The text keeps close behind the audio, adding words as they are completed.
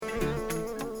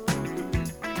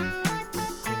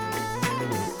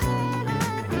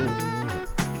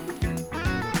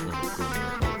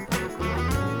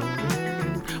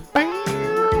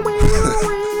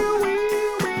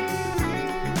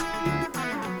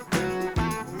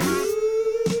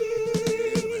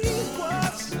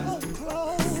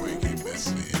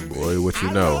Boy, what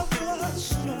you know?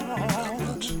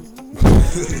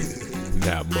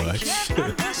 Not much. I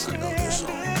know this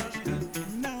song.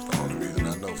 The only reason I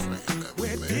know Frankie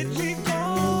Beverly,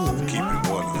 man. Keep it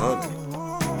 100.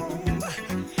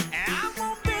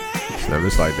 Now,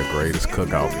 it's like the greatest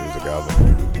cookout music ever.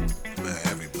 Man,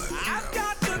 every black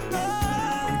cookout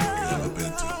you ever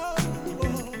been to,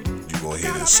 you gonna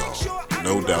hear this song.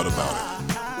 No doubt about it.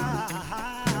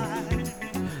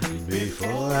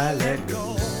 Before I let go.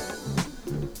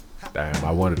 Damn,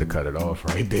 I wanted to cut it off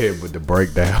right there, but the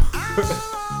breakdown.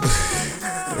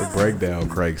 The breakdown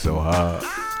cranked so hard.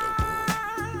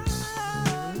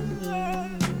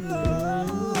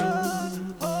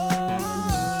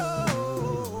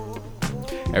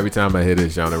 Every time I hear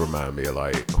this, y'all, it remind me of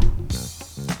like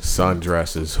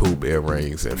sundresses, hoop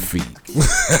earrings, and feet.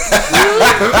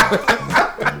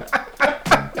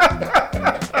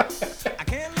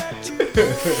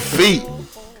 Feet.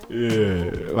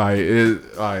 Yeah,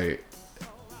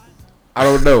 I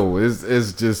don't know. It's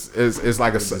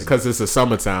like because it's a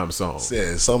summertime song.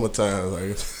 Yeah, summertime.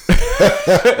 Like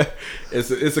it's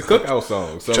a cookout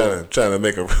song. So trying to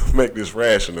make this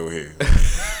rational here.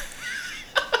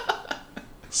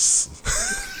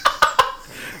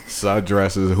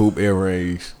 Sundresses, hoop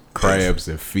earrings, crabs,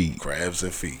 and feet. Crabs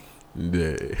and feet.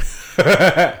 Yeah.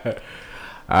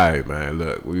 All right, man.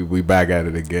 Look, we back at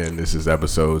it again. This is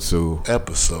episode 2.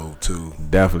 Episode 2.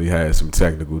 Definitely had some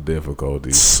technical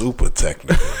difficulties. Super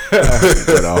technical.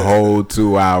 But a whole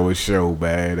 2-hour show,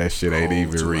 man. That shit ain't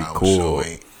even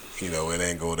recorded. It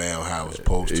ain't go down how it's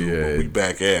supposed to. Yeah, but we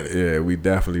back at it. Yeah, we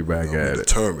definitely back at it.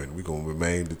 Determined. We gonna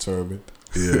remain determined.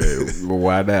 Yeah, well,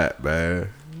 why not, man?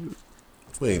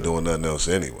 We ain't doing nothing else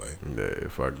anyway. Yeah,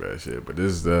 fuck that shit. But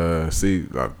this is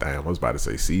damn, I was about to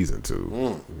say season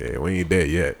 2. Yeah, we ain't there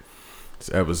yet.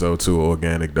 It's episode 2,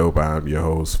 Organic Dope. I'm your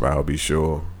host, I'll be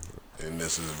sure. And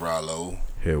this is Rollo.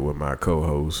 Here with my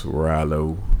co-host,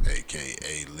 Rollo.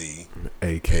 A.K.A. Lee.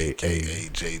 A.K.A.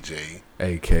 JJ.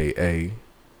 A.K.A.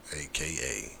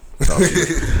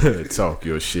 Talk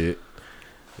your shit.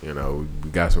 You know, we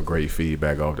got some great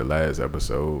feedback off the last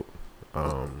episode.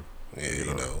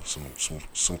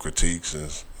 Some critiques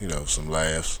and some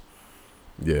laughs.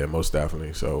 Yeah, most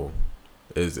definitely. So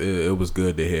it was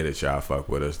good to hear that y'all fuck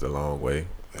with us the long way.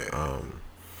 Yeah.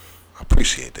 I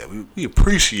appreciate that. We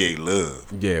appreciate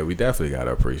love. Yeah, we definitely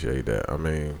gotta appreciate that. I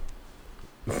mean,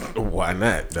 why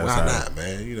not? Why not,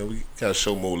 man? We gotta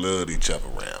show more love to each other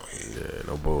around here. Yeah,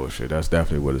 no bullshit. That's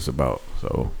definitely what it's about.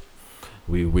 So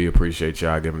we appreciate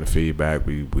y'all giving the feedback.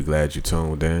 We glad you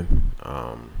tuned in.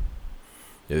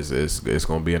 It's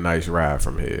gonna be a nice ride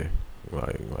from here.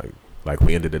 Like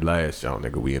we ended the last y'all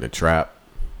nigga. We in the trap.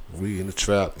 We in the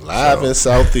trap. Live in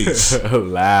Southeast.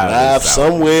 live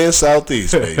somewhere in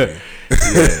Southeast, baby.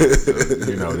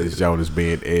 Yeah. This joint is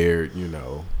being aired,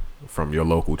 from your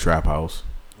local trap house.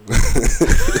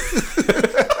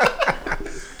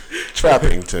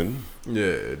 Trappington.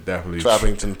 Yeah, definitely.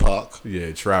 Trappington Park.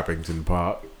 Yeah, Trappington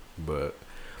Park. But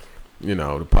the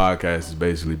podcast is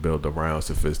basically built around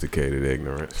sophisticated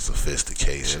ignorance.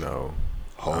 Sophistication.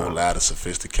 Whole lot of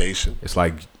sophistication. It's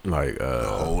like a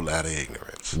whole lot of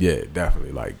ignorance. Yeah,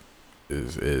 definitely. Like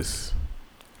it's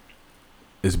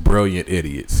brilliant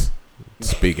idiots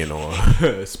speaking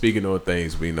on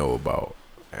things we know about.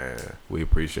 And we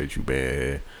appreciate you being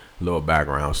here. A little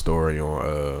background story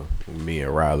on me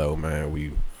and Rollo, man.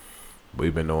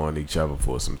 We've been knowing each other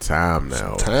for some time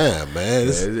now. Man.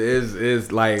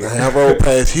 It's like I rode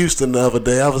past Houston the other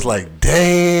day. I was like,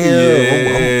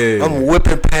 damn. I'm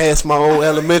whipping past my old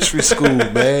elementary school,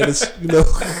 man. It's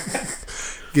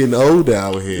getting old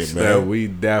out here, man. We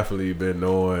definitely been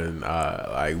knowing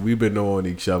we've been knowing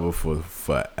each other for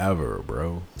forever,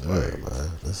 bro. Yeah,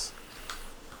 man. It's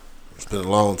been a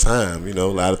long time. A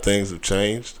lot of things have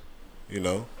changed.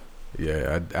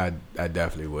 Yeah, I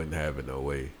definitely wouldn't have it no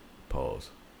way. Pause.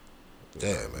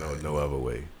 Yeah, man. No other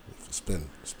way. It's been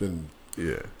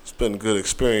yeah. It's been a good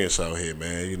experience out here,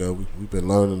 man. We've been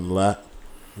learning a lot.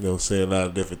 Seeing a lot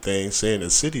of different things. Seeing the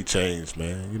city change,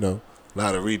 man. A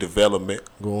lot of redevelopment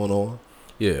going on.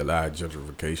 Yeah, a lot of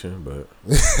gentrification, but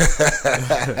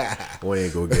we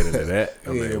ain't gonna get into that.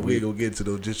 We ain't gonna get into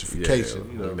those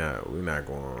gentrification. Yeah,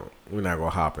 we're not gonna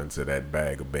hop into that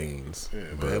bag of beans.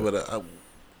 Yeah, man. But I've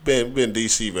been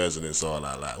DC residents all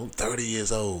our life. I'm 30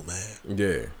 years old, man.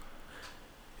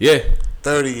 Yeah.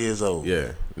 30 years old.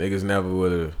 Yeah, niggas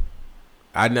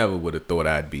I never would have thought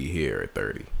I'd be here at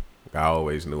 30. I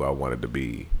always knew I wanted to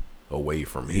be away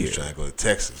from here. You was trying to go to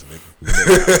Texas,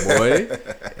 nigga. Boy,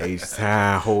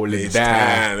 H-Time, hold it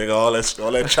down. Nigga, all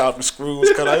that chopping screws.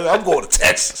 I'm going to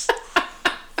Texas.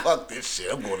 Fuck this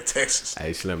shit. I'm going to Texas.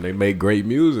 Hey, Slim, they make great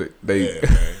music. They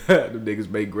the niggas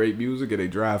make great music and they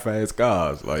drive fast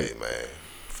cars. Like, hey, man.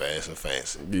 Fast and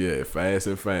fancy. Yeah, fast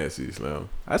and fancy, Slim.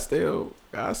 I still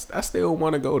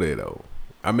want to go there though.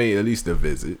 I mean, at least to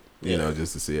visit, you know,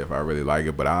 just to see if I really like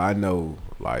it. But I know,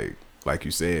 like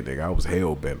you said, nigga, I was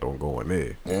hell bent on going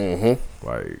there. Mm-hmm.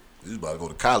 Like, you about to go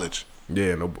to college.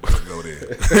 Yeah, no. Go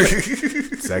there.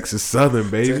 Texas Southern,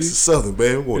 baby. Texas Southern,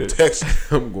 baby. I'm going to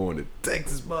Texas. I'm going to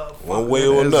Texas, motherfucker. One way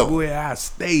or another. That's where I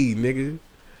stay, nigga.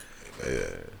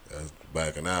 Yeah. That's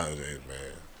back in our days,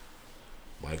 man.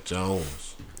 Mike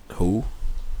Jones. Who?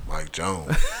 Mike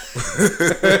Jones.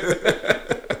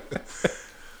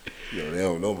 Yo, they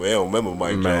don't remember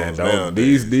Mike Jones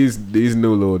nowadays. These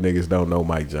new little niggas don't know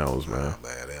Mike Jones, man.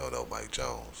 Man, they don't know Mike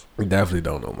Jones. Definitely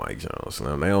don't know Mike Jones,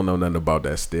 Slim. They don't know nothing about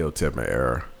that steel tipping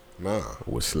era. Nah.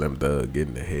 With Slim Thug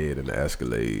getting the head in the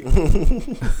Escalade.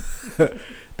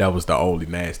 That was the only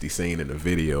nasty scene in the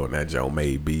video, and that joint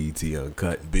made BET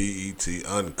Uncut. BET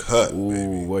Uncut, ooh,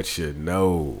 baby. What you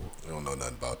know? You don't know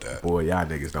nothing about that. Boy, y'all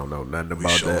niggas don't know nothing about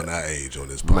that. We showing our age on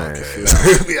this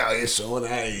podcast. We out here showing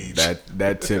our age.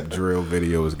 That tip drill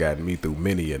video has gotten me through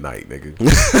many a night, nigga.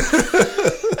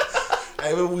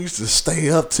 Hey, we used to stay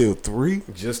up till 3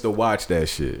 just to watch that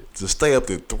shit. To stay up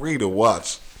till 3 to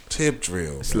watch tip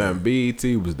drill. Slim, BET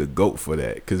was the GOAT for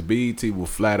that, because BET will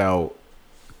flat out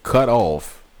cut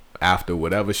off after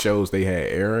whatever shows they had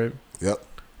airing. Yep.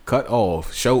 Cut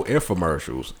off, show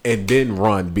infomercials, and then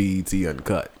run BET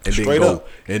Uncut, and Straight then up.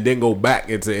 and then go back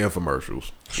into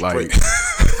infomercials. Straight.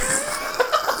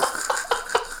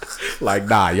 Like,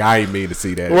 nah, y'all ain't mean to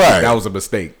see that. Right. That was a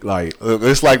mistake. Like,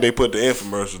 it's like they put the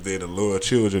infomercials there to lure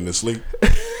children to sleep.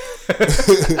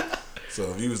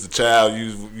 So if you was the child,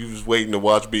 you was waiting to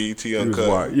watch BET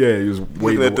Uncut. You was waiting.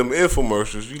 Looking at them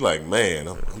infomercials, you like, man,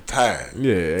 I'm tired.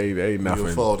 Yeah, ain't nothing.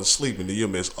 You'll fall asleep and then you'll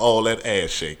miss all that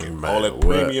ass shaking, Man, all that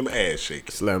premium ass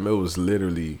shaking. Slim, it was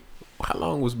literally, how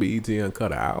long was BET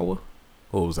Uncut? An hour?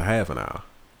 Or was it half an hour?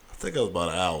 I think it was about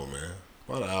an hour, man.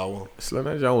 About an hour. Slim,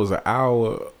 that joint was an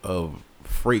hour of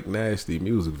freak nasty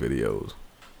music videos.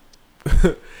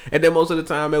 And then most of the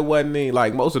time it wasn't any,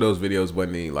 like, most of those videos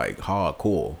wasn't any, like,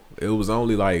 hardcore. It was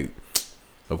only like,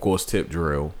 of course, Tip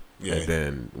Drill, and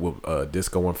then with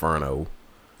Disco Inferno,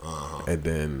 and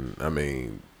then I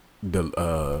mean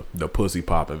the pussy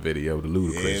popping video, the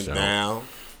Ludacris joint. Now.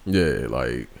 Yeah,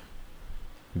 like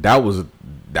that was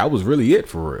really it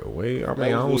for real. Wait, I mean, I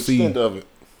don't see. Of it.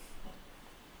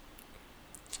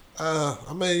 I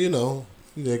mean, you know,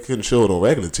 they couldn't show it on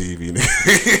regular TV.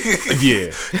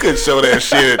 Yeah, couldn't show that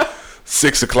shit at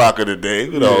 6 o'clock of the day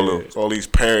with all these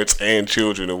parents and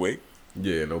children awake.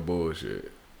 Yeah, no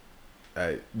bullshit.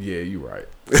 Yeah, you right.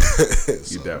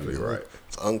 You definitely right.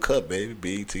 It's Uncut, baby.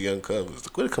 BET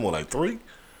Uncut. Would it come on like 3?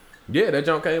 Yeah, that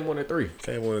junk came on at 3.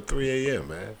 Came on at 3 a.m.,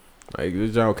 man. Like,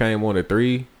 this junk came on at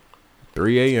 3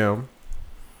 a.m.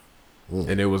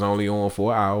 And it was only on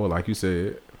for an hour, like you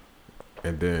said.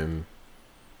 And then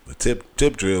the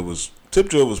tip drill was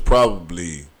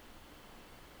probably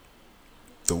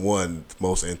the one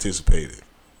most anticipated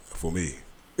for me.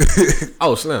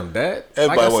 Oh, Slim, that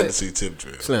everybody wanted to see Tip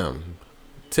Drill. Slim,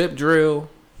 Tip Drill,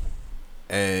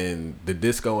 and the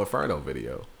Disco Inferno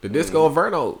video. The Disco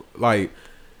Inferno, like,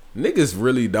 niggas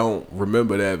really don't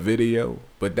remember that video,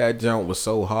 but that jump was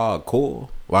so hardcore.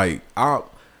 Like, I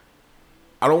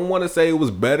don't want to say it was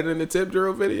better than the Tip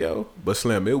Drill video, but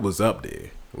Slim, it was up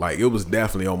there. Like, it was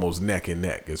definitely almost neck and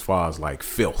neck as far as, like,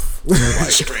 filth.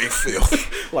 Like, straight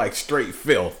filth. Like, straight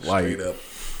filth. Like, straight up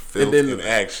filth in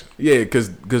action. Yeah, because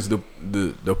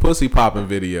the pussy popping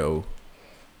video,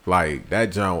 like,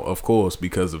 that jump, of course,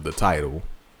 because of the title,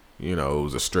 you know, it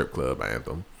was a strip club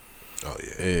anthem. Oh,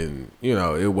 yeah. And, you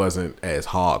know, it wasn't as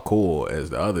hardcore as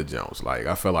the other jumps. Like,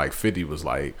 I felt like 50 was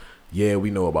like, yeah,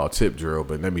 we know about Tip Drill,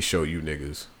 but let me show you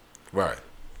niggas. Right.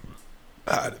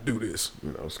 How to do this.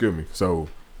 You know, excuse me. So,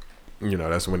 you know,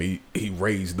 that's when he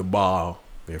raised the bar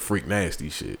and freak nasty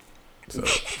shit. So.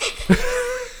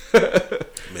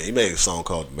 Man, he made a song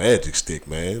called Magic Stick,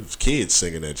 man. It was kids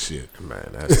singing that shit. Man,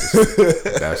 that's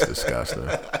disgusting.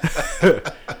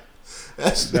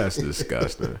 That's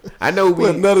disgusting. I know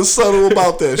we nothing subtle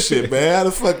about that shit, man. How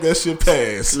the fuck that shit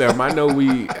pass? Slim, I know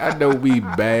we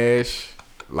bash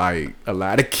like a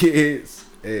lot of kids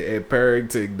and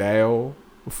parenting now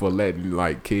for letting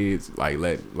like kids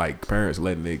like parents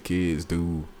letting their kids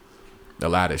do a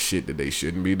lot of shit that they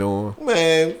shouldn't be doing.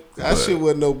 Man, that shit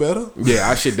wasn't no better. Yeah,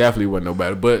 our shit definitely wasn't no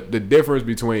better. But the difference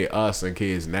between us and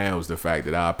kids now is the fact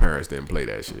that our parents didn't play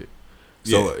that shit.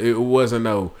 So it wasn't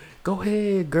no, go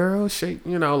ahead, girl, shake.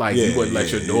 You know, like you wouldn't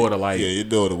let your daughter like. Yeah, your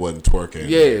daughter wasn't twerking.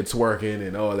 Yeah, twerking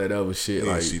and all that other shit.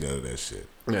 Yeah, like she none of that shit.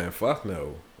 Man, fuck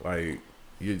no. Like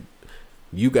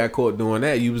you got caught doing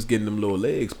that. You was getting them little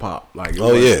legs popped. Like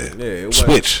it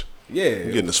switch. Yeah,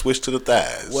 you getting the switch to the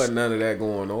thighs. Wasn't none of that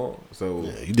going on. So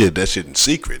you did that shit in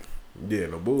secret. Yeah,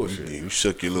 no bullshit. You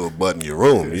shook your little butt in your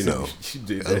room, you know. You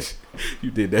did that.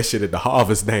 You did that shit at the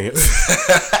harvest dance.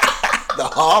 The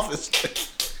harvest.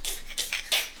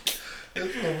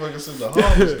 This motherfucker said the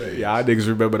harvest dance. Yeah, I niggas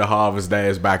remember the harvest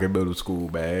dance back in middle school,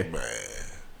 man.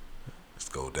 Let's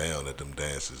go down at them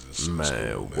dances in school,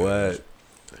 man. What?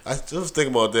 I was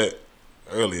thinking about that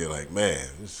earlier. Like, man,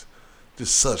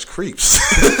 just such creeps.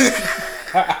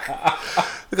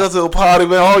 Because of a party,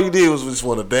 man, all you did was just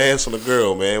want to dance on a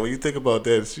girl, man. When you think about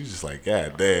that, she's just like,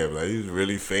 God damn, like, you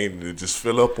really fainting to just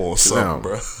fill up on something,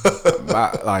 bro.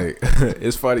 Like,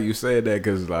 it's funny you said that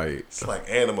because, like, it's like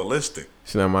animalistic.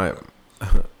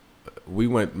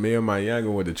 Me and my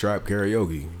younger went to trap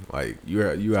karaoke. Like,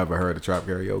 you ever heard of trap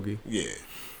karaoke? Yeah.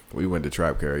 We went to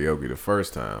trap karaoke the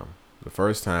first time. The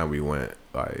first time we went,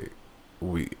 like,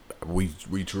 we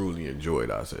truly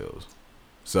enjoyed ourselves.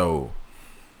 So,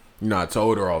 you know, I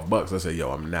told her off bucks. I said,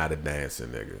 "Yo, I'm not a dancing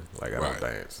nigga. Like, I don't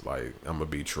dance. Like, I'm gonna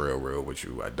be real with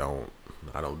you. I don't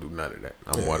do none of that.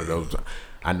 I'm one of those.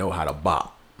 I know how to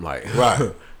bop. Like,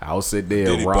 I'll sit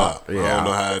there and rock. Yeah, I don't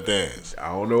know how to dance. I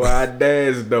don't know how to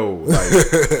dance though.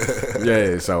 Like,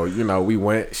 yeah. So you know, we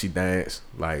went. She danced.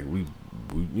 Like we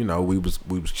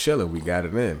was chilling. We got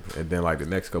it in, and then like the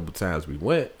next couple times we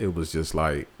went, it was just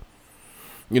like,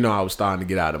 you know, I was starting to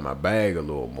get out of my bag a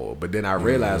little more. But then I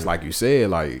realized, like you said,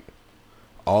 like,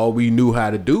 all we knew how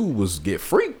to do was get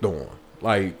freaked on.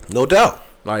 Like, no doubt.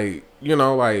 Like, you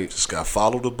know, like, just got to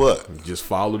follow the butt. Just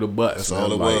follow the butt. That's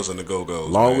all it was in the go-go's.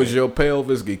 Long as your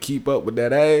pelvis could keep up with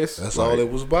that ass. That's all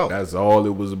it was about. That's all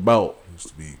it was about. Used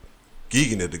to be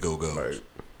geeking at the go-go's. Right.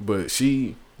 But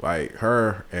she, like,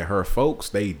 her and her folks,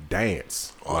 they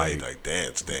dance. Oh, like, they like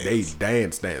dance. They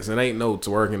dance. And ain't no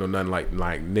twerking or nothing like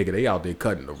nigga, they out there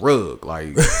cutting the rug.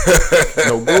 Like,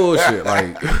 no bullshit.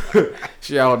 Like,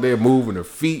 she out there moving her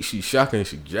feet. She shucking,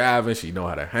 she jiving. She know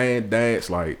how to hand dance.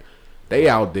 Like, they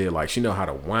out there, like, she know how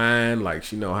to whine. Like,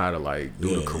 she know how to, like,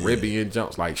 do the Caribbean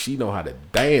jumps. Like, she know how to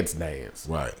dance.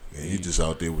 Right. And you just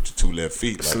out there with your two left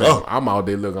feet. Like, Slim, I'm out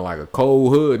there looking like a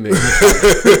cold hood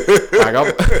nigga. Like,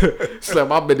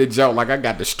 I'm in the jump like I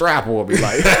got the strap on me.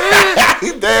 Like,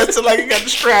 he dancing like he got the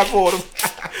strap on him.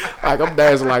 Like, I'm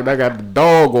dancing like I got the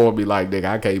dog on me. Like, nigga,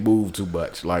 I can't move too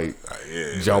much. Like,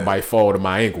 jump might fall to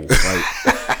my ankle. Like,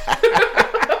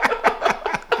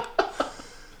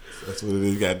 that's what it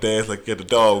is. You got to dance like you got the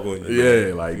dog on you. Yeah,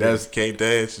 man. like, you can't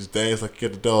dance, just dance like you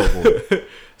got the dog on you.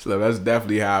 So that's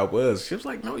definitely how it was. She was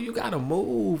like, no, you gotta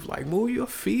move. Like, move your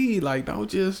feet. Like, don't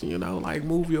just, you know, like,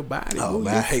 move your body. Oh, move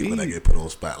man, your I hate feet. when I get put on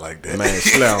spot like that. Man,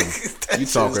 Slim, you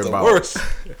talking about worst.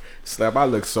 Slim, I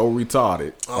look so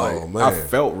retarded. Oh, like, man. I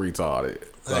felt retarded.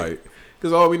 Like,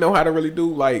 because all we know how to really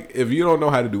do, like, if you don't know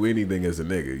how to do anything as a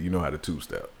nigga, you know how to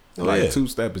two-step. Like,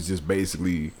 two-step is just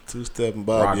basically two-step and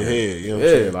bob your head. You know what I'm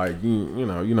saying? Like, you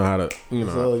know how to, you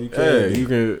that's know. all you can you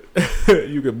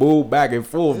can you can move back and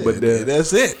forth, but then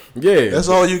that's it. Yeah, that's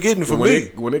all you getting from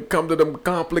me. When it comes to them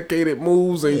complicated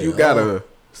moves, and you gotta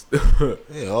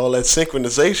all that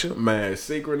synchronization, man,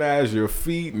 synchronize your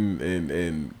feet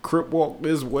and crip walk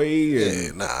this way,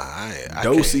 and I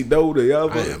do-si do the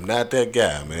other. I am not that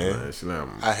guy, man.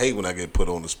 I hate when I get put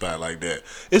on the spot like that.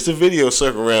 It's a video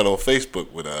circling around on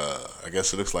Facebook with I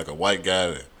guess it looks like a white guy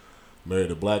that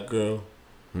married a black girl,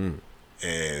 and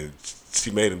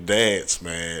she made him dance,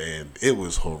 man, and it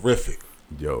was horrific.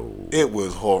 Yo, it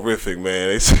was horrific,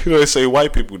 man. They say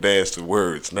white people dance to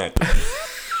words, not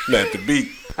to beat.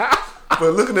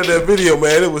 But looking at that video,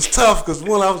 man, it was tough because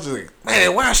one, I was just like,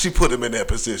 man, why she put him in that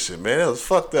position, man? That was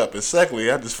fucked up. And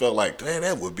secondly, I just felt like, man,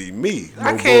 that would be me.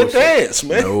 I can't dance,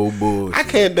 man. No bullshit. I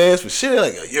can't dance for shit.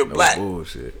 Like, you're black.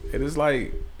 Bullshit. And it's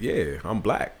like, yeah, I'm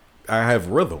black. I have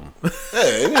rhythm.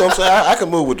 Yeah, you know what I'm saying? I can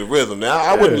move with the rhythm. Now,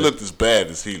 I wouldn't look as bad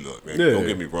as he looked, man. Don't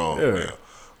get me wrong, man.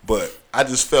 But I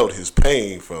just felt his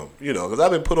pain from, you know, because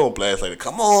I've been put on blast like,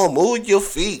 come on, move your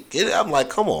feet. Get it. I'm like,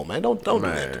 come on, man, don't do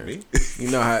that to me. You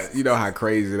know how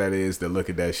crazy that is to look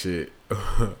at that shit.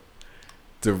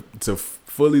 to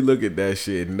fully look at that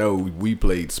shit and know we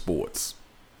played sports.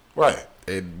 Right.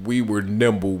 And we were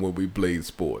nimble when we played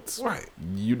sports. Right.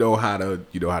 You know how to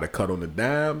cut on the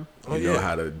dime. You know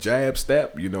how to jab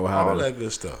step. You know how all to that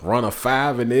good stuff. Run a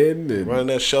 5 and in. And run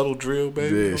that shuttle drill,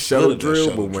 baby. Yeah, shuttle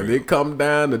drill. But when it come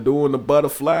down to doing the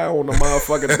butterfly on the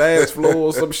motherfucking dance floor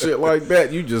or some shit like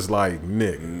that, you just like,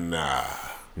 nigga.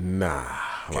 Nah.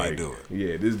 can't do it.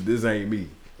 Yeah, this ain't me.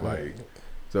 Like,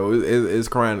 so it's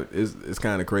kind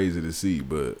of crazy to see,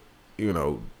 but you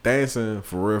know, dancing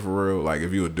for real. Like,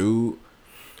 if you a dude,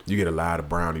 you get a lot of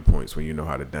brownie points when you know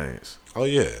how to dance. Oh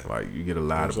yeah, like you get a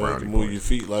lot of brownie you points. move your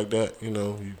feet like that, you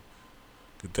know, you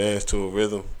dance to a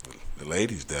rhythm. The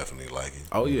ladies definitely like it.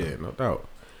 Oh yeah, no doubt.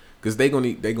 Cause they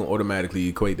gonna automatically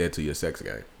equate that to your sex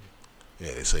game.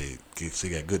 Yeah, they say he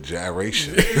got good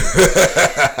gyration.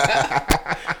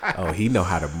 Oh, he know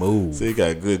how to move. So he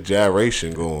got good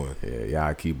gyration going. Yeah,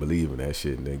 y'all keep believing that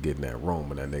shit and then getting that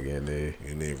room and that nigga in there.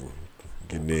 And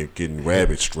then getting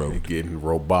rabbit stroked. Getting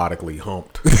robotically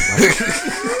humped.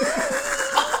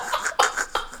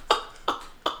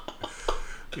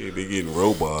 Yeah, they getting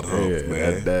robot humps,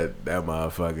 man. That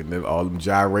motherfucking, all them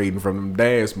gyrating from them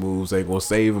dance moves ain't gonna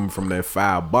save them from that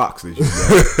 $5 that you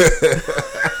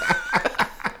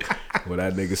got. Well,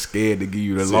 that nigga scared to give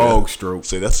you the log stroke.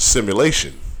 Say that's a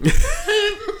simulation.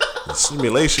 A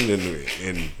simulation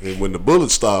and when the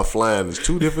bullets start flying, it's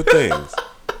two different things.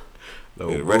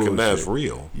 You recognize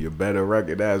real. You better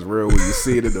recognize real when you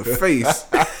see it in the face.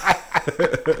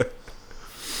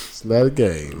 It's not a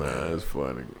game, man. It's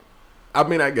funny. I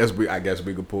mean, I guess we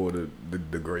could pull the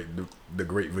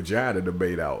great vagina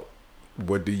debate out.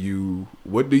 What do you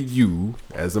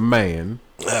as a man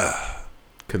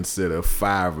consider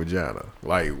fire vagina?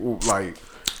 Like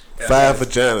fire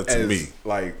vagina to me.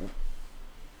 Like,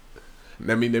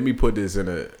 let me put this in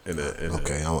a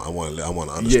okay. I want to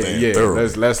understand. Yeah.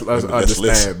 Thoroughly. Let's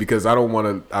understand, because I don't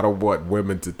want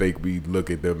women to think we look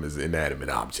at them as inanimate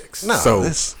objects.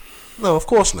 No, of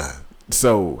course not.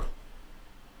 So,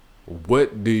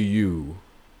 what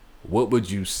would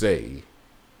you say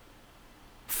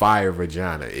fire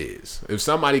vagina is? If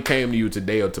somebody came to you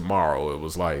today or tomorrow, it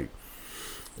was like,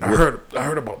 I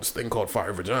heard about this thing called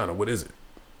fire vagina. What is it?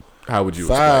 How would you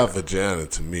fire explain vagina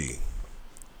to me?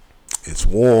 It's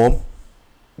warm.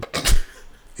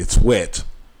 It's wet.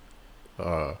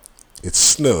 It's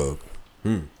snug.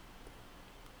 And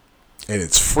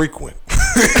it's frequent.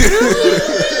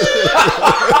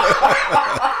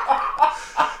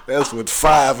 That's what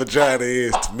fire vagina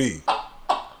is to me.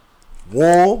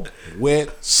 Warm,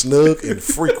 wet, snug, and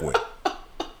frequent.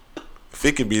 If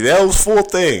it can be those four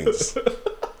things,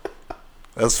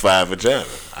 that's fire vagina.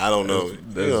 I don't know.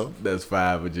 That's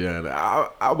fire vagina.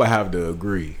 I would have to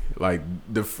agree. Like,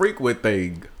 the frequent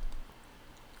thing,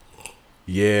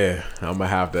 yeah, I'm gonna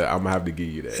have to give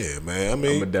you that. Yeah, man. I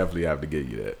mean, I'm gonna definitely have to give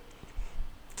you that.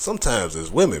 Sometimes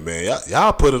as women, man,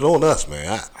 y'all put it on us,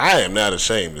 man. I am not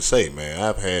ashamed to say, man,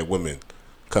 I've had women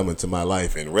come into my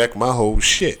life and wreck my whole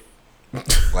shit.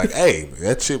 Like, hey,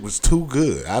 that shit was too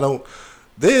good.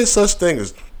 There's such thing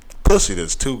as pussy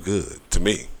that's too good to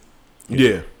me.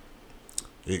 Yeah.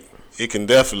 It can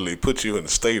definitely put you in a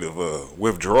state of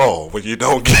withdrawal when you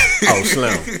don't get it. Oh,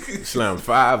 Slim.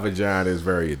 Fire vagina is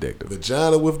very addictive.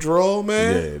 Vagina withdrawal,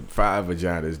 man? Yeah, fire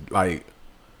vagina is like,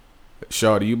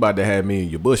 shorty, you about to have me in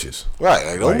your bushes. Right.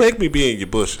 Like, don't make me be in your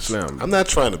bushes. Slim, I'm not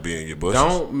trying to be in your bushes.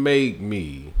 Don't make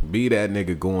me be that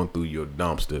nigga going through your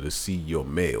dumpster to see your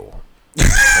mail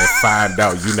and find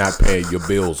out you not paying your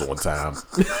bills on time.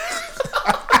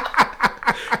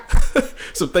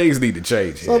 Some things need to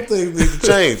change. Some things need to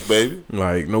change, baby.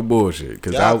 Like, no bullshit.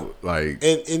 Cause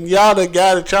and y'all that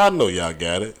got it, y'all know y'all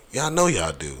got it. Y'all know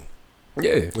y'all do.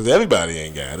 Yeah. Cause everybody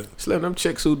ain't got it. Slim, them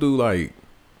chicks who do like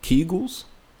Kegels.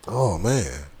 Oh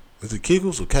man, is it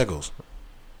Kegels or Kegels?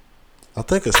 I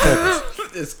think it's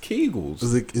Kegels. It's Kegels.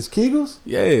 Is Kegels?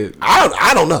 Yeah.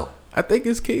 I don't know. I think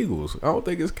it's Kegels. I don't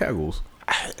think it's Kegels.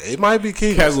 It might be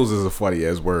Kegels. Kegels is a funny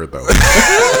ass word though.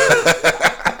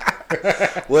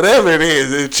 Whatever it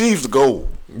is, it achieves the goal.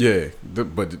 Yeah,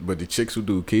 but the chicks who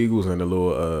do Kegels and the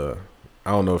little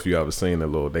I don't know if you ever seen the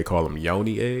little, they call them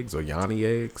yoni eggs or yoni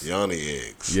eggs. Yoni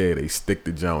eggs. Yeah, they stick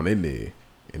the joint in there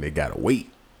and they got a weight.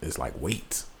 It's like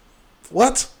weights.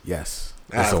 What? Yes.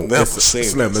 I've never seen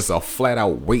Slim, this. it's a flat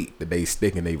out weight that they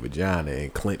stick in their vagina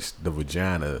and clench the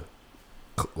vagina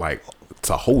like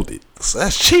to hold it. So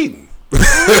that's cheating.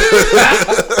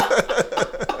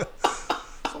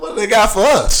 What do they got for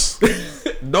us?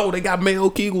 No, they got male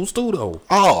Kegels too though.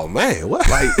 Oh man, what?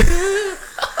 Like,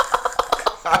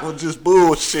 I was just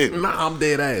bullshitting. Nah, I'm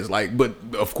dead ass. Like, but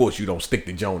of course you don't stick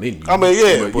the joint in you. I mean,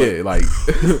 yeah, but yeah, like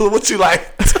what you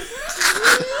like?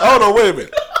 Hold on, wait a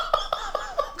minute.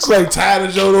 It's like tie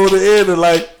the joint on the end and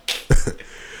like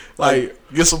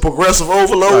get some progressive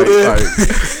overload in.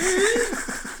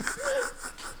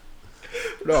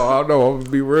 No, I don't know. I'm gonna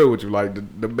be real with you. Like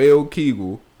the male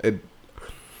Kegel, and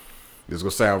this is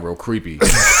gonna sound real creepy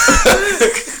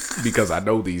because I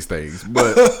know these things,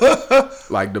 but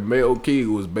Like the male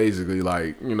Kegel is basically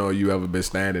like, you know, you ever been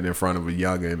standing in front of a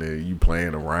youngin and you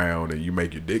playing around and you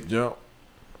make your dick jump.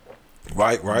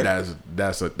 Right.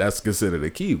 That's considered a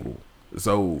Kegel.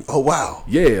 So Oh wow.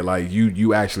 yeah, like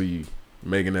you actually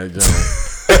making that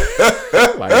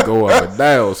jump like go up and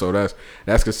down. So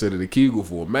that's considered a Kegel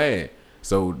for a man.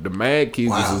 So the man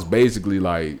Kegels is basically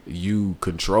like you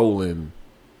controlling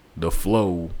the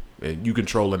flow and you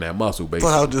controlling that muscle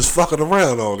basically. But I was just fucking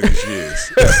around all these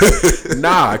years.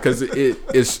 Nah, because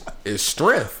it's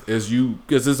strength.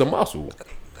 Because it's a muscle.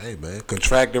 Hey man,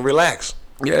 contract and relax.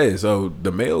 Yeah, so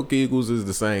the male Kegels is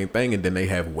the same thing, and then they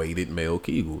have weighted male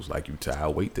Kegels. Like you tie a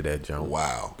weight to that jump.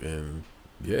 Wow. And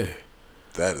yeah.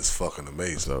 That is fucking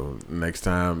amazing. So next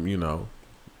time, you know,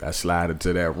 I slide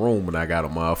into that room and I got a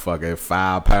motherfucking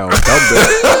 5 pound dumbbell.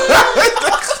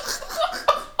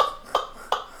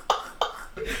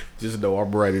 Just know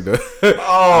I'm ready to.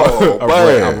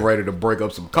 I'm ready to break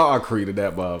up some concrete in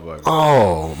that motherfucker.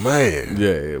 Oh man.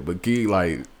 Yeah, but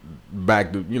like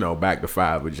back to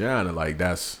 5 vagina. Like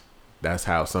that's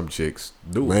how some chicks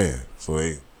do it. Man, so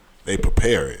they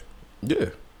prepare it.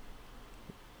 Yeah.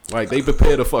 Like they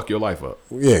prepare to fuck your life up.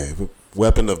 Yeah,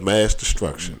 weapon of mass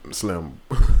destruction. Slim,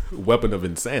 weapon of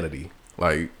insanity.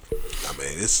 Like, I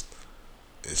mean, it's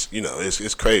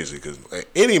it's crazy because like,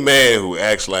 any man who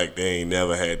acts like they ain't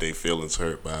never had their feelings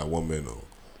hurt by a woman, or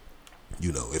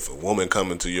if a woman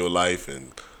come into your life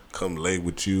and come lay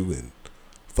with you and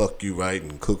fuck you right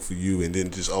and cook for you and then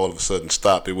just all of a sudden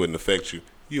stop, it wouldn't affect you.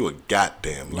 You a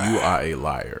goddamn liar. You are a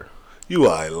liar. You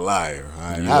are a liar.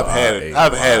 Right? I've had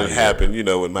it happen,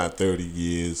 in my 30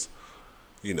 years,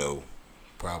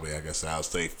 probably I guess I'll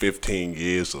say 15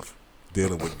 years of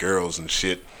dealing with girls and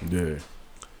shit. Yeah.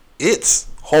 It's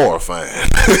horrifying.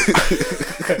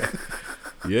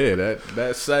 Yeah,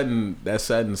 that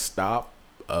sudden stop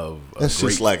of that's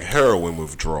just like heroin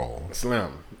withdrawal.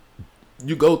 Slim.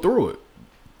 You go through it.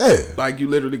 Yeah. Like you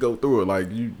literally go through it.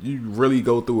 Like you really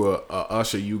go through a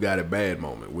Usher You Got It Bad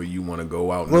moment where you want to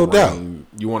go out in the rain.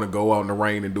 You want to go out in the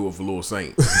rain and do it for Lil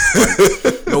Saint.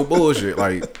 Like, no bullshit.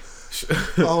 Like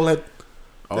all that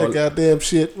goddamn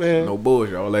shit, man. No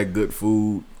bullshit. All that good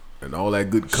food and all that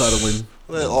good cuddling.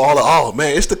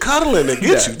 Man, it's the cuddling that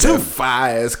gets you too.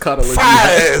 Fire-ass cuddling.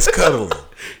 Fire-ass cuddling.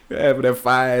 You're having that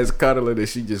fire-ass cuddling and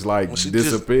she just like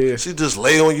disappears. She just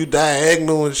lay on you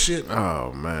diagonal and shit.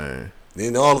 Oh man.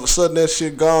 Then all of a sudden that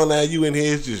shit gone. Now you in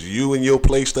here, it's just you and your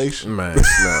PlayStation. Man,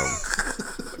 no.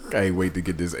 Can't wait to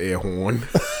get this air horn.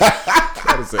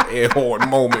 That is an air horn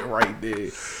moment right there.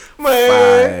 Man.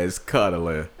 Fire-ass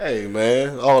cuddling. Hey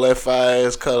man, all that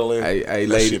fire-ass cuddling. Hey,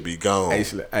 that shit be gone.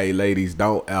 Hey ladies,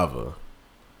 don't ever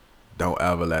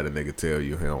let a nigga tell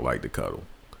you he don't like to cuddle.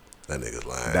 That nigga's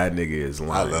lying. That nigga is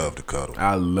lying. I love to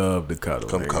cuddle.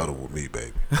 Come cuddle with me,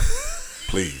 baby.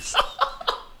 Please.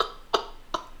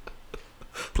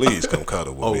 Please come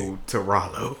cuddle with me. Oh,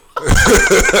 Toronto.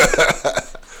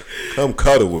 Come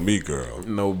cuddle with me, girl.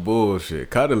 No bullshit.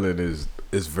 Cuddling is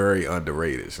very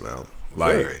underrated, now.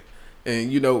 Like, very.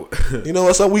 And you know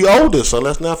what? So we older, so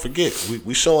let's not forget.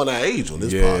 We showing our age on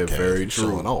this podcast. Yeah, very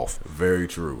true. Showing off. Very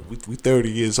true. We 30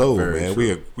 years old, very man.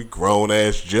 True. We grown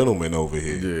ass gentlemen over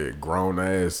here. Yeah, grown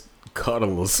ass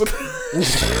cuddlers.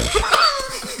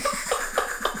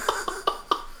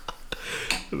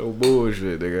 No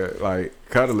bullshit, nigga. Like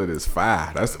cuddling is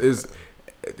fire. It's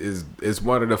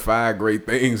one of the 5 great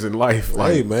things in life.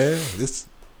 Like, hey man, it's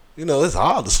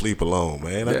hard to sleep alone,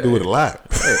 man. I do it a lot.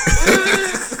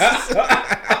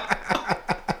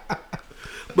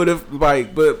 But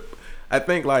I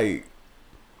think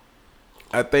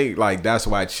that's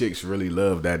why chicks really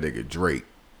love that nigga Drake,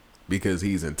 because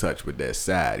he's in touch with that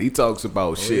side. He talks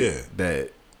about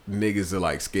that niggas are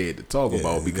like scared to talk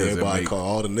about because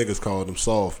all the niggas call them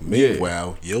soft.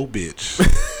 Meanwhile, yo bitch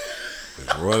is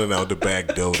running out the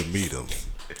back door to meet him.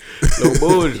 No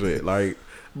bullshit. Like,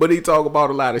 but he talk about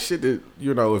a lot of shit that,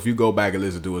 if you go back and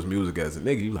listen to his music as a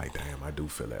nigga, you like, damn, I do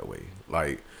feel that way.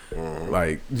 Like,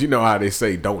 like, you know how they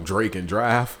say don't drink and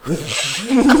drive?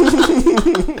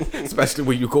 Especially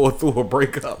when you going through a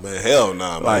breakup. Man, hell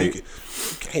nah, man. Like, you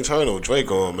can't turn no Drake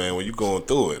on, man, when you going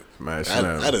through it. Man,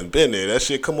 I done been there. That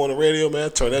shit come on the radio,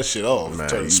 man. Turn that shit off. Man,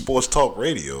 turn sports talk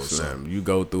radio or something. You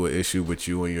go through an issue with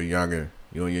you and your younger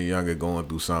going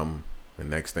through something, and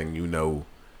next thing you know,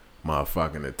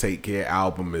 motherfucking the Take Care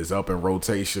album is up in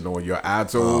rotation on your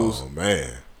iTunes.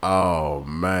 Oh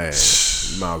man.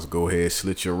 You might as well go ahead,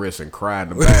 slit your wrist, and cry in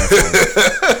the bathroom.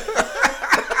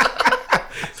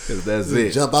 Cause that's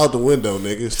it. Jump out the window,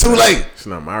 nigga. It's too late.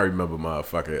 I remember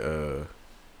motherfucking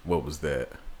what was that?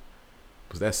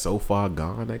 Was that So Far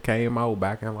Gone that came out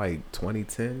back in like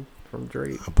 2010? from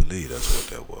Drake. I believe that's what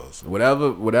that was.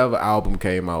 Whatever album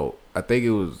came out, I think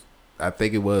it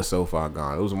was So Far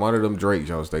Gone. It was one of them Drake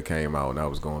joints that came out, and I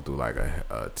was going through like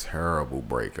a terrible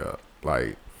breakup.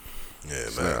 Like, yeah,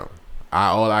 so, man.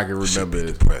 All I can remember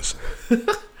is depressing.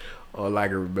 all I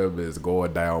can remember is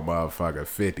going down motherfucking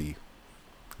 50,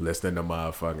 listening to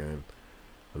motherfucking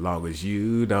As Long As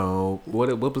You Don't.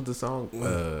 What was the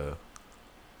song?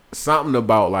 Something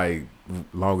about like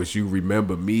Long As You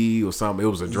Remember Me or something. It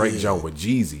was a Drake joint with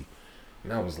Jeezy,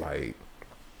 and I was like,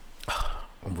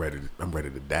 I'm ready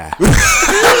to die.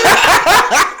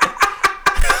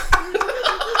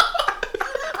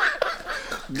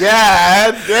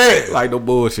 God damn. Like no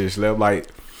bullshit, Slim. Like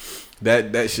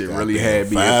that shit really had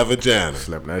me. Five vaginas.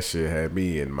 Slim, that shit had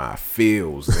me in my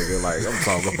feels, nigga. Like I'm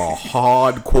talking about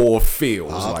hardcore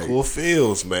feels. Hardcore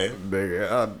feels, man.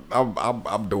 Nigga,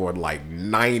 I'm doing like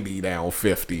 90 down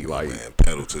 50. Like Man,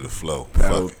 pedal to the floor.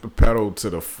 pedal to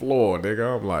the floor,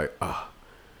 nigga. I'm like,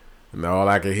 and all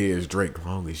I can hear is Drake. As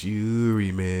long as you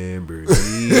remember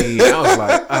me. I was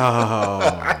like,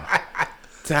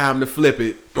 time to flip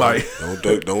it. Like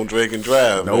don't Drake and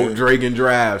drive. Don't man. Drake and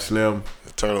drive, Slim.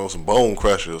 Turn on some Bone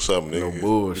Crusher or something. No nigga.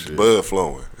 bullshit. With the blood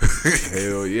flowing.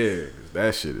 Hell yeah,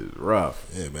 that shit is rough.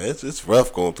 Yeah, man, it's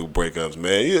rough going through breakups,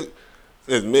 man.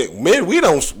 Men, we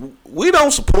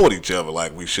don't support each other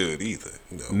like we should either.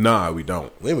 You know? Nah, we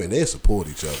don't. Women, they support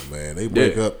each other, man. They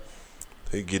break up,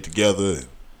 they get together, and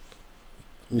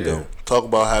you know, talk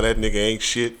about how that nigga ain't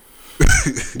shit.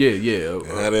 Yeah. And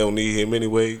how they don't need him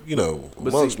anyway. You know,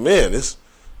 amongst men, it's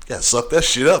you gotta suck that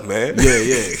shit up, man.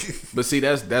 Yeah. But see,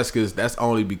 that's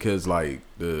only because like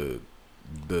the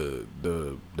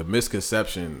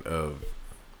misconception of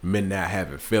men not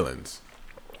having feelings,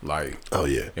 like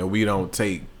and we don't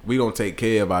take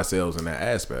care of ourselves in that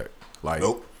aspect, like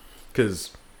nope.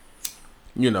 Because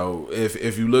you know,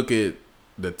 if you look at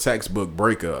the textbook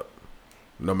breakup,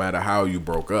 no matter how you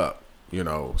broke up, you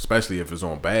know, especially if it's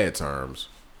on bad terms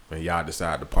and y'all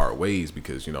decide to part ways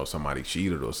because, you know, somebody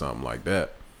cheated or something like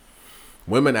that,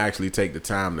 women actually take the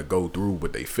time to go through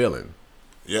what they feeling.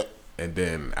 Yep. And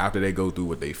then after they go through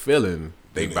what they feeling,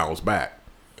 they bounce back.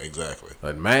 Exactly.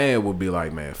 A man would be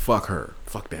like, man, fuck her.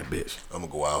 Fuck that bitch. I'm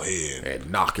gonna go out here and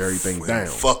knock everything down.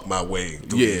 Fuck my way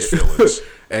through these feelings.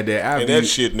 And then after that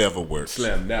shit never works.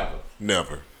 Slim,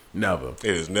 Never.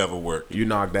 It has never worked. You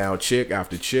knock down chick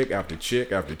after chick after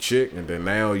chick after chick, and then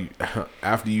now,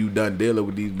 after you done dealing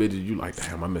with these bitches, you like,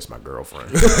 damn, I miss my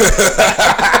girlfriend.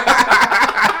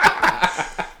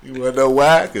 You wanna know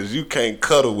why? Because you can't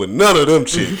cuddle with none of them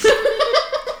chicks.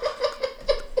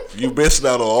 You missing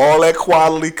out on all that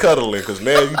quality cuddling because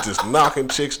now you just knocking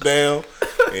chicks down,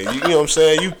 and you know what I'm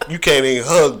saying? You can't even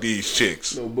hug these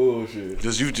chicks. No bullshit.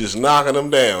 You just knocking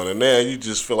them down, and now you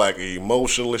just feel like an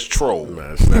emotionless troll.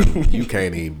 Man, you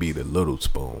can't even be the little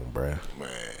spoon, bruh.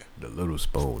 Man, the little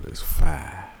spoon is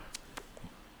fire.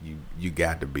 You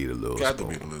got to be the little spoon. Got to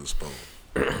be the little spoon.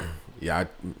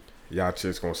 Y'all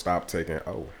chicks gonna stop taking.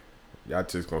 Y'all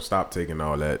chicks gonna stop taking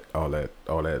all that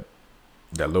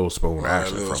little spoon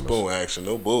action little from spoon us. action,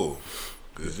 no bull.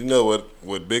 Because you know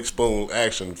what big spoon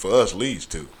action for us leads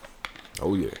to.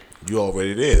 Oh yeah, you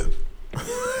already there.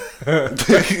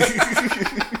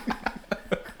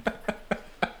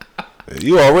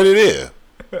 You already there.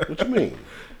 What you mean?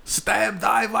 Stab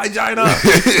thy vagina.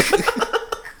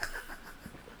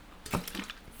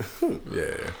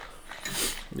 Yeah.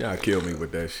 Y'all kill me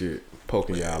with that shit.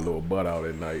 Poking y'all little butt out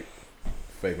at night.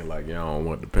 Faking like y'all don't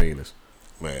want the penis.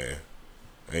 Man,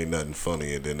 ain't nothing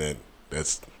funnier than that.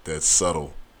 That's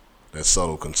subtle. That's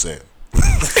subtle consent.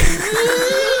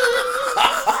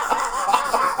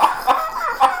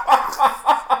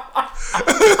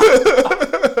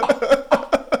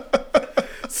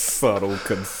 Subtle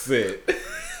consent.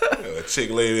 A chick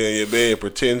lay there in your bed,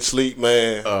 pretend sleep,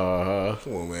 man.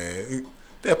 Come on, man.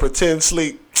 That pretend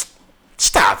sleep.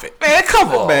 Stop it, man. Come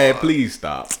on, man. Please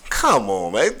stop. Come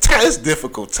on, man. It's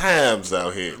difficult times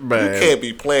out here. Man. You can't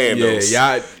be playing those.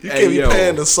 Y'all, you can't be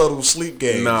playing the subtle sleep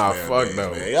games. Nah, nowadays, fuck no.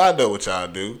 Man. Y'all know what y'all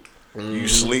do. Mm-hmm. You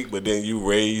sleep, but then you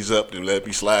raise up and let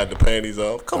me slide the panties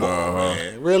off. Come on,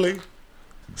 man. Really?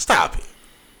 Stop it.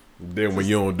 Then when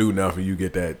you don't do nothing, you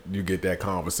get that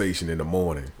conversation in the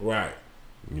morning. Right.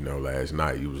 You know, last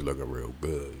night you was looking real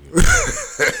good.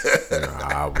 You know,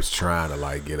 I was trying to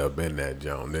like get up in that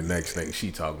joint. The next thing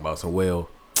she talking about some, well,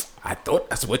 I thought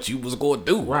that's what you was gonna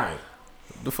do. Right.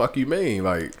 What the fuck you mean?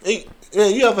 Like,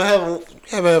 you ever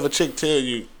have a chick tell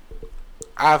you?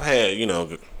 I've had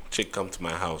a chick come to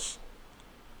my house,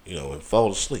 and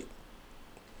fall asleep.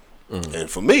 And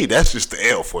for me, that's just the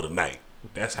L for the night.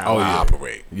 That's how I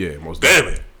operate. Yeah, most damn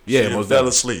it. Yeah, she most fell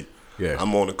asleep. Yeah.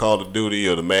 I'm on the Call of Duty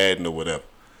or the Madden or whatever.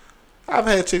 I've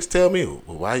had chicks tell me,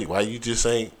 well, why you just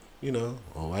ain't, or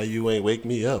why you ain't wake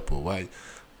me up, or why?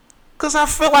 Because I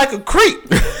feel like a creep.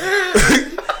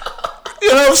 You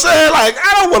know what I'm saying? Like,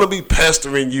 I don't want to be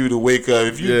pestering you to wake up.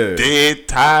 If you dead,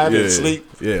 tired, and sleep.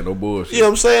 Yeah, no bullshit. You know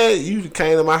what I'm saying? You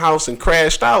came to my house and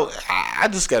crashed out. I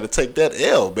just got to take that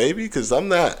L, baby, because I'm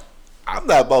not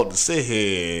about to sit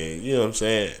here and, you know what I'm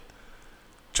saying,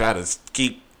 try to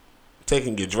keep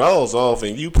taking your drawers off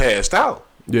and you passed out.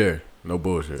 Yeah, no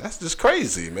bullshit. That's just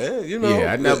crazy, man. You know?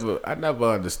 Yeah, I never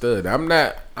understood. I'm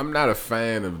not a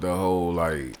fan of the whole,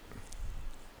 like,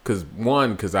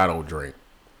 because I don't drink.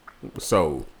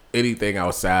 So anything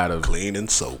outside of clean and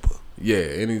sober. Yeah,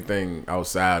 anything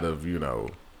outside of,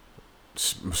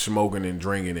 smoking and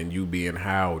drinking and you being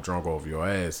high or drunk off your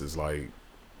ass is like,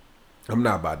 I'm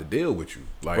not about to deal with you.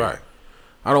 Like, right.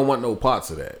 I don't want no parts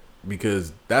of that,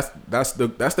 because that's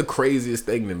the craziest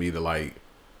thing to me, to, like,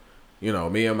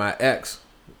 me and my ex,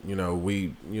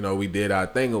 we did our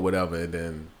thing or whatever, and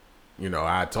then,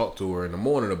 I talked to her in the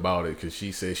morning about it because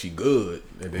she said she good,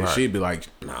 and then she'd be like,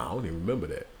 nah, I don't even remember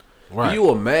that. Right. Can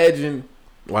you imagine,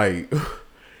 like,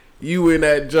 you in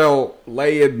that joint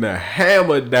laying the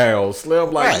hammer down,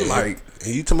 Slim, like, and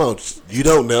you talking about you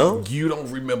don't know? You don't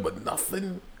remember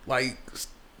nothing? Like,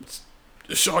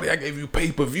 shorty, I gave you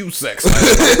pay-per-view sex.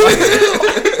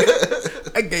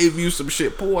 I gave you some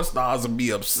shit porn stars and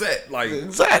be upset. Like,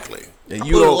 exactly. And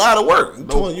you put a lot of work. You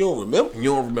don't remember?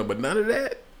 You don't remember none of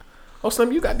that? Oh,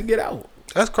 Slim, you got to get out.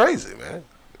 That's crazy, man.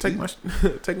 Take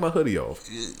my hoodie off.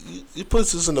 It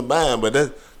puts us in the mind, but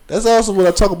that's also what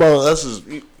I talk about us is,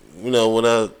 when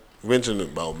I mentioned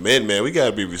about men, man, we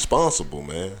gotta be responsible,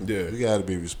 man. Yeah, we gotta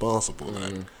be responsible,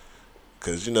 like,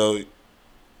 because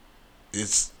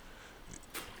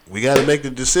we gotta make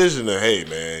the decision of, hey,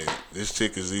 man, this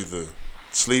chick is either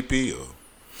sleepy or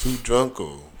too drunk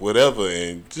or whatever,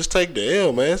 and just take the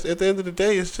L, man. At the end of the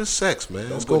day, it's just sex,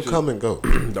 man. It's gonna come and go.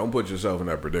 Don't put yourself in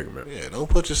that predicament. Yeah, don't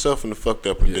put yourself in the fucked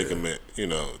up predicament,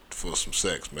 for some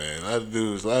sex, man. A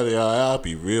lot of y'all, I'll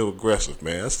be real aggressive,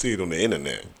 man. I see it on the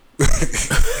internet.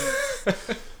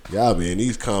 Y'all be in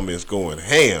these comments going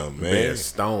ham, man.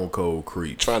 Stone cold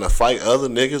creep. Trying to fight other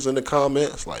niggas in the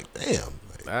comments. Like, damn.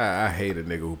 I hate a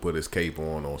nigga who put his cape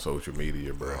on social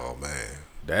media, bro. Oh, man.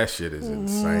 That shit is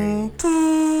insane.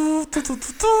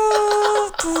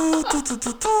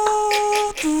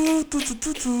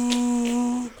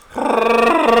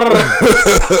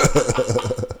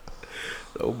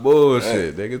 No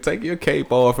bullshit. They can take your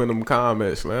cape off in them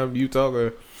comments, man. You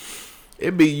talking,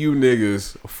 it be you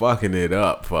niggas fucking it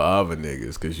up for other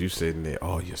niggas because you sitting there,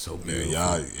 oh, you're so beautiful.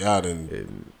 Man, y'all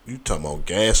done, you talking about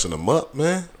gassing them up,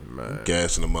 man? You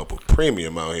gassing them up with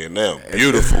premium out here now.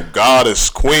 Beautiful goddess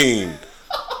queen.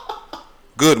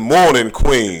 Good morning,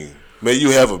 queen. May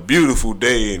you have a beautiful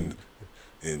day and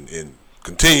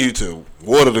continue to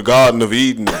water the Garden of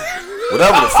Eden.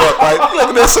 Whatever the fuck, like,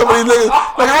 looking at somebody,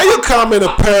 like, how you comment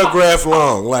a paragraph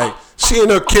long? Like, she in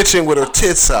her kitchen with her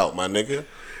tits out, my nigga.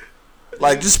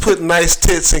 Like, just put nice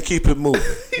tits and keep it moving.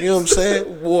 You know what I'm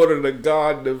saying? Water the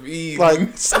Garden of Eden. Like,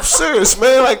 I'm serious,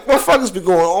 man. Like, motherfuckers be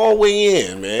going all the way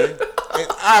in, man. And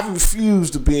I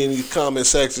refuse to be in these comment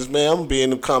sections, man. I'm gonna be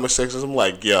in the comment sections. I'm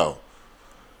like, yo,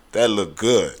 that look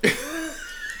good.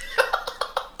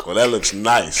 Well, that looks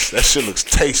nice. That shit looks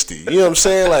tasty. You know what I'm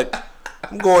saying? Like,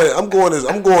 I'm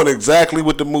going exactly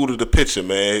with the mood of the picture,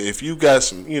 man. If you got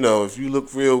some, if you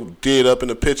look real did up in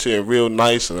the picture and real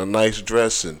nice and a nice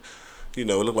dress and, it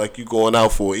look like you going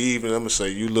out for an evening, I'm going to say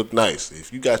you look nice.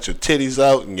 If you got your titties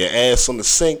out and your ass on the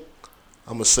sink,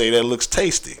 I'm going to say that looks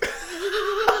tasty.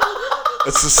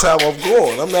 That's just how I'm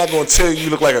going. I'm not going to tell you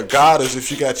look like a goddess if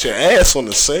you got your ass on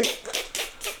the sink.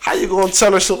 How you going to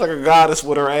tell her she look like a goddess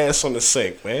with her ass on the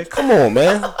sink, man? Come on,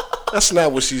 man. That's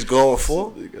not what she's going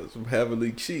for. She got some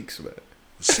heavenly cheeks, man.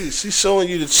 She's showing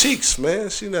you the cheeks, man.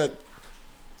 She not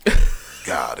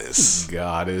goddess.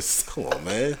 Goddess. Come on,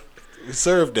 man.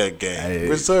 Reserve that game. Hey,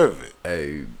 reserve it.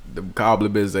 Hey, the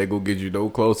compliments ain't gonna get you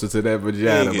no closer to that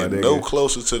vagina, my nigga. No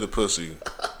closer to the pussy.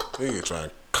 Nigga trying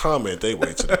to comment they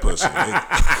way to the pussy.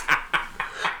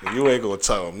 You ain't gonna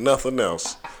tell them nothing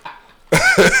else.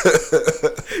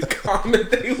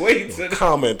 Comment they way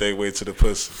to the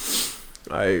pussy.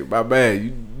 Hey, my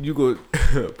man, you go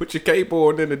put your cape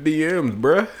on in the DMs,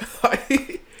 bruh.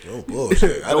 No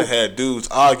bullshit. I done had dudes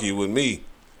argue with me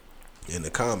in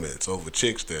the comments over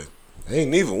chicks that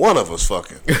ain't neither one of us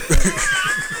fucking.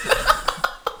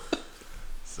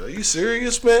 So you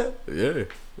serious, man? Yeah.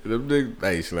 Them niggas,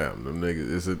 hey Slam, them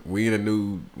niggas. We in a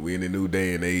new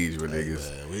day and age where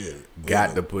niggas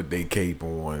got to put their cape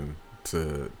on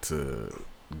to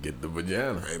Get the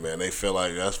vagina. Hey, man, they feel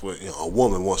like that's what a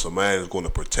woman wants. A man who's going to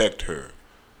protect her.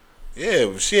 Yeah,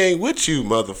 but she ain't with you,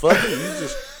 motherfucker. You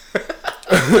just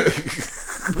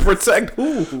Protect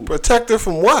who? protect her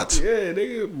from what? Yeah,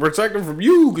 nigga, protect her from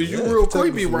you because you real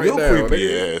creepy right now. Real creepy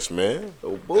nigga. ass, man.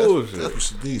 No bullshit. That's what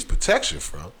she needs protection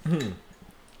from.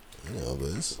 But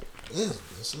it's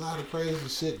a lot of crazy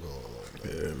shit going on,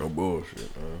 man. Yeah, no bullshit,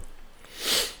 man.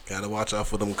 Gotta watch out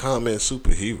for them comment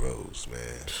superheroes,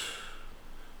 man.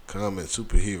 Comment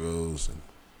superheroes and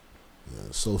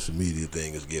the social media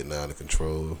thing is getting out of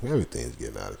control. Everything's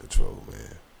getting out of control,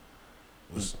 man.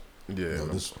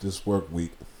 This work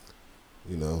week,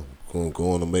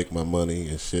 going to make my money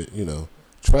and shit.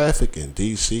 Traffic in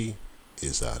DC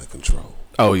is out of control.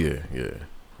 Oh yeah.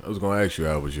 I was gonna ask you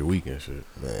how was your weekend, shit.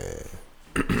 Man,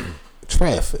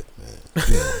 traffic, man.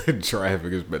 Yeah.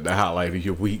 Traffic has been the highlight of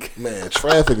your week. Man,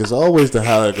 traffic is always the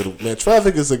highlight of the man.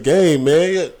 Traffic is a game,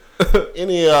 man.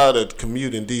 Any of y'all that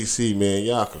commute in DC, man,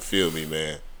 y'all can feel me,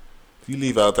 man. If you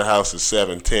leave out the house at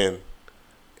 7:10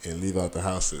 and leave out the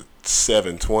house at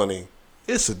 7:20,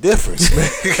 it's a difference,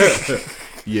 man.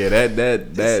 Yeah,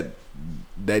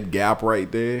 that gap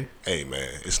right there. Hey, man,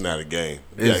 it's not a game.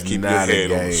 You It's gotta keep not your a head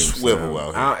game, on the swivel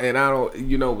son. out here. I don't.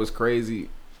 You know what's crazy?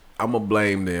 I'm gonna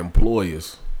blame the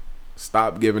employers.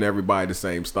 Stop giving everybody the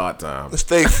same start time. It's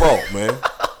their fault, man.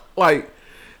 Like,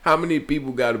 how many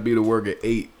people got to be to work at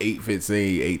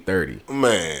 8:15, 8:30?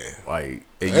 Man, Like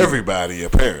everybody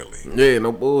apparently. Yeah,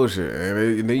 no bullshit.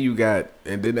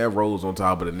 And then that rolls on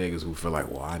top of the niggas who feel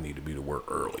like, well, I need to be to work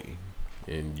early,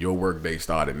 and your work day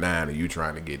start at 9, and you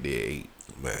trying to get there at 8.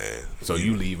 Man, So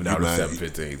you leaving out at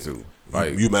 7:15 too.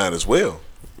 Like you might as well.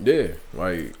 Yeah,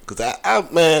 like Cause I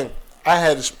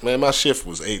had this, man. My shift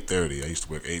was 8:30. I used to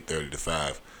work 8:30 to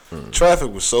 5.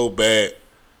 Traffic was so bad.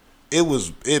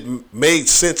 It made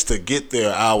sense to get there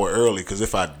an hour early. Cause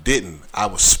if I didn't, I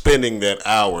was spending that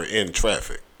hour in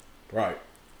traffic. right.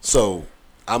 So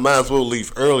I might as well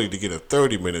leave early to get a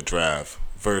 30-minute drive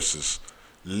versus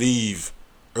leave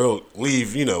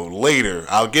later.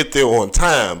 I'll get there on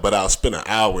time, but I'll spend an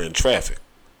hour in traffic.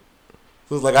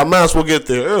 So it's like I might as well get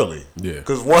there early. Yeah.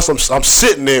 Because once I'm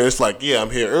sitting there, it's like, yeah, I'm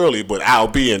here early, but I'll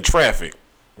be in traffic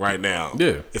right now.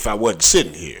 Yeah. If I wasn't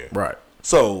sitting here. Right.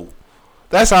 So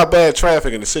that's how bad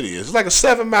traffic in the city is. It's like a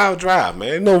 7-mile drive, man.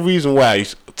 There's no reason why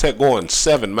going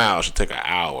 7 miles should take an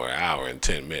hour and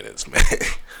 10 minutes, man.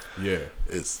 Yeah.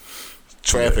 It's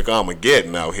traffic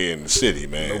Armageddon out here in the city,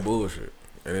 man. No bullshit.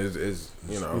 And it's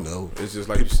it's just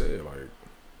like you said, like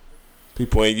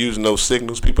people ain't using no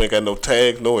signals. People ain't got no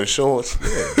tags, no insurance.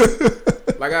 Yeah.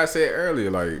 Like I said earlier,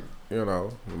 like,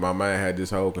 my man had this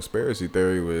whole conspiracy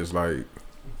theory where it's like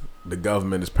the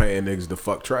government is paying niggas to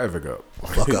fuck traffic up.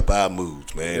 Fuck up our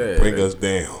moods, man. Yeah, Bring us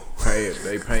down.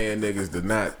 They paying niggas to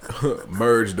not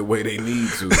merge the way they need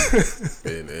to,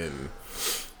 and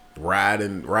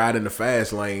riding the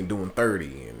fast lane doing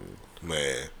 30, and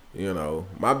man.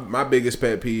 My biggest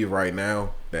pet peeve right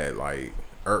now that like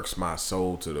irks my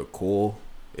soul to the core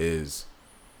is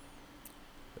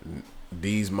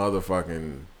these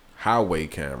motherfucking highway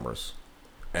cameras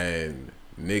and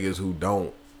niggas who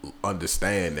don't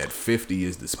understand that 50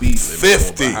 is the speed limit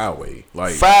 50 on the highway.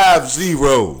 Like 50.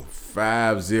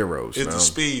 50 It's the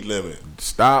speed limit.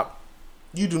 Stop.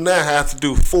 You do not have to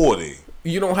do 40.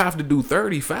 You don't have to do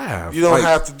 35. You don't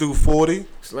have to do 40.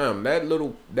 Slim, that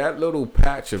little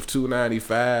patch of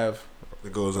 295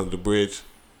 that goes under the bridge.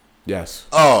 Yes.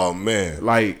 Oh man.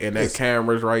 Like, and that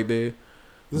camera's right there.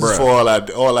 This is for all our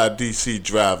DC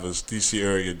drivers, DC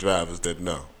area drivers that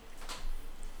know.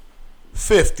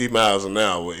 50 miles an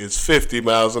hour is 50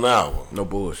 miles an hour. No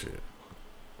bullshit.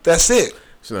 That's it.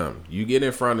 Slim, you get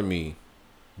in front of me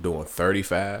doing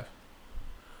 35.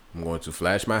 I'm going to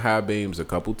flash my high beams a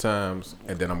couple times,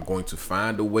 and then I'm going to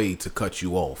find a way to cut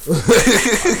you off.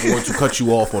 I'm going to cut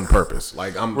you off on purpose.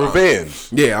 Like I'm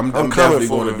revenge. I'm definitely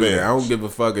going to do revenge. that. I don't give a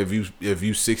fuck if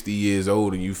you 60 years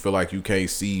old and you feel like you can't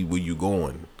see where you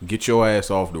going. Get your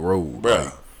ass off the road, bro.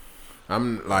 Like,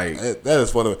 I'm like that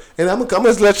is one of, and I'm gonna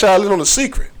let y'all in on the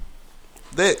secret.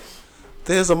 That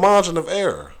there's a margin of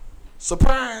error.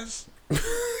 Surprise.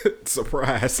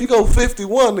 Surprise. If you go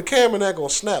 51, the camera not gonna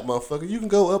snap, motherfucker. You can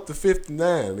go up to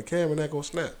 59, the camera not gonna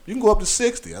snap. You can go up to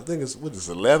 60. I think it's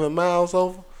 11 miles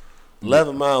over.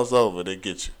 11 miles over, they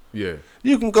get you. Yeah.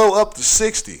 You can go up to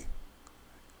 60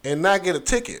 and not get a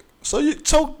ticket. So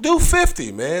do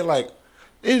 50, man. Like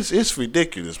it's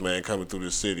ridiculous, man, coming through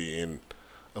the city, and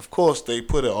of course they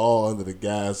put it all under the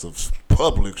guise of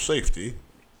public safety.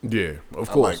 Yeah, of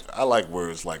course. I like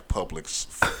words like public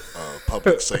safety.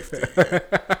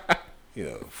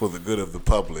 For the good of the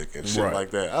public and shit like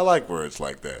that. I like words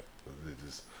like that.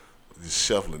 just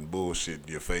shuffling bullshit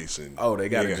in your face. And oh, they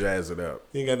gotta jazz it up.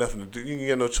 You ain't got nothing to do. You ain't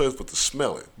got no choice but to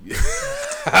smell it.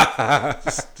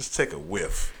 just take a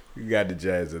whiff. You got to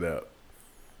jazz it up.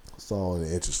 It's all in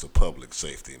the interest of public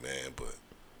safety, man. But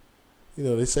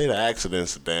they say the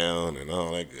accidents are down and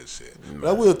all that good shit. But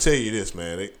I will tell you this,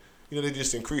 man. They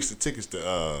just increased the tickets to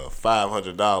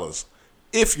 $500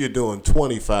 if you're doing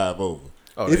 25 over.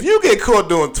 Oh, if you get caught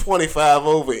doing 25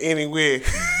 over anywhere,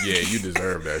 yeah, you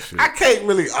deserve that shit. I can't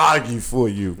really argue for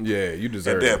you. Yeah, you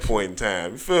deserve at that point in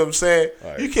time. You feel what I'm saying?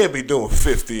 Right. You can't be doing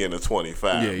 50 in a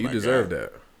 25. Yeah, you deserve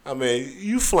that. I mean,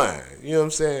 you flying. You know what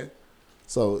I'm saying?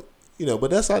 So,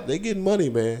 but that's how they getting money,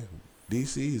 man.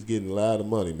 DC is getting a lot of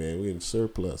money, man. We in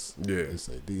surplus. Yeah. They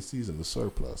say DC's in the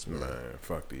surplus, man. Man,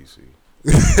 fuck DC.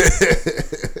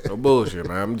 No bullshit,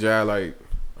 man.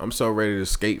 I'm so ready to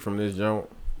skate from this junk.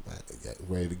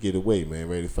 Ready to get away, man.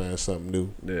 Ready to find something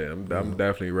new. Yeah, I'm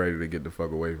definitely ready to get the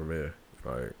fuck away from here.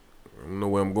 Like, I don't know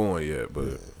where I'm going yet,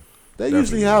 but that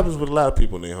usually happens with a lot of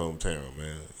people in their hometown,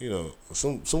 man.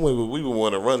 Somewhere we would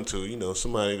want to run to.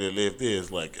 Somebody that lived there is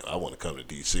like, I want to come to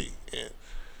DC, and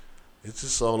it's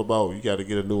just all about you got to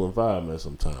get a new environment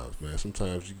sometimes, man.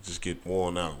 Sometimes you just get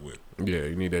worn out with. Yeah,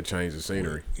 you need that change of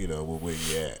scenery. With where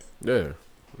you at. Yeah,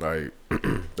 like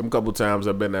them couple times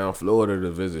I've been down Florida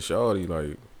to visit Shawty,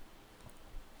 like.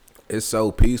 It's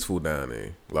so peaceful down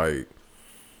there. Like,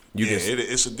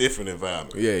 it's a different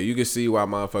environment. Yeah, you can see why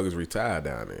motherfuckers retire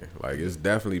down there. Like, it's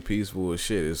definitely peaceful as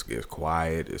shit. It's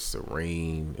quiet. It's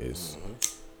serene. It's,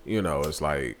 it's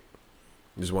like,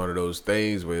 just one of those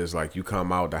things where it's like you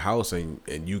come out the house and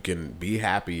you can be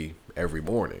happy every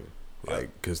morning. Yep.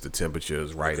 Like, because the temperature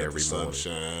is right every morning.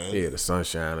 Sunshine. Yeah, the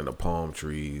sunshine and the palm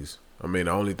trees. I mean,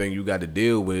 the only thing you got to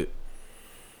deal with,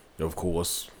 of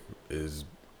course, is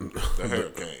the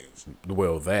hurricanes.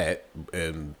 Well, that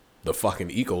and the fucking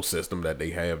ecosystem that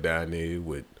they have down there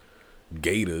with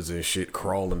gators and shit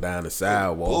crawling down the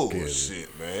sidewalk bullshit,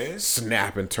 and man.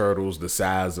 Snapping turtles the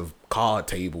size of card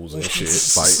tables and shit.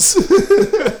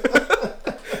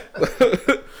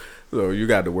 So you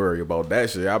got to worry about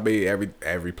that shit. I mean,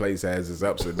 every place has its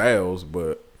ups and downs,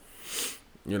 but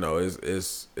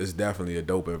it's definitely a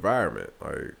dope environment.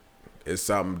 Like, it's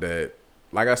something that.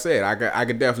 Like I said, I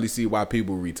could definitely see why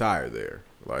people retire there.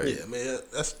 Like, yeah, man,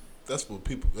 that's what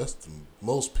people. That's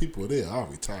most people there are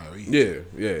retirees.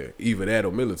 Yeah, either that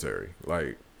or military.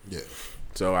 Like, yeah.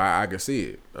 So I can see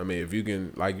it. I mean, if you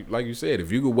can, like you said,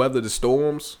 if you can weather the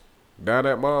storms down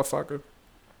that motherfucker,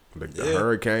 the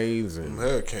hurricanes and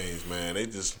hurricanes, man, they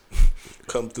just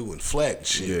come through and flatten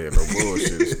shit. Yeah, no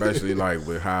bullshit. Especially like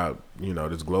with how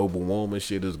this global warming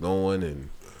shit is going and.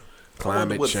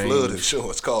 Climate change. What flood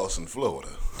insurance costs in Florida?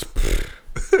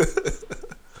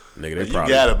 Nigga, they you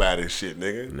got about this shit,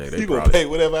 nigga. You gonna pay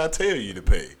whatever I tell you to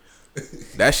pay.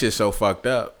 That shit so fucked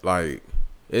up. Like,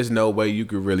 there's no way you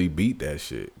could really beat that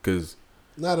shit. Cause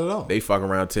not at all. They fuck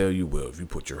around tell you, well, if you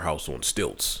put your house on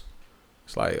stilts.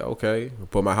 It's like, okay,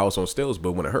 put my house on stilts,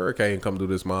 but when a hurricane come through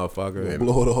this motherfucker and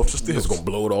blow it off the stilts. It's gonna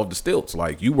blow it off the stilts.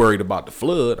 Like, you worried about the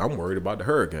flood, I'm worried about the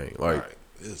hurricane. Like, right.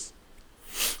 It's,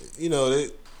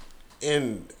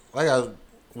 and like I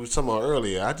was talking about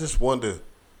earlier, I just wonder,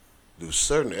 do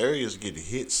certain areas get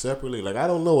hit separately? Like, I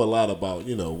don't know a lot about,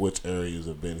 which areas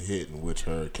have been hit and which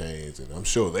hurricanes, and I'm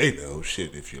sure they know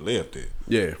shit if you live there.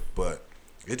 Yeah. But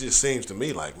it just seems to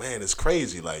me like, man, it's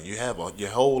crazy. Like, you have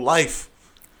your whole life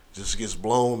just gets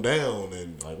blown down,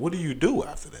 and like, what do you do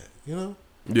after that,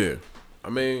 Yeah.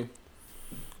 I mean,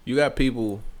 you got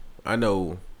people, I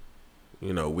know.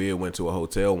 We went to a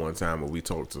hotel one time where we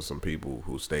talked to some people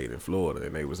who stayed in Florida,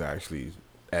 and they was actually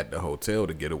at the hotel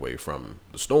to get away from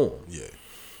the storm. Yeah.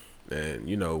 And,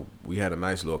 we had a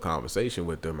nice little conversation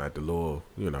with them at the little,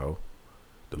 the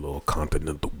little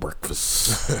continental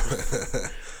breakfast.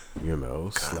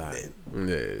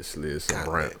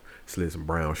 Slid some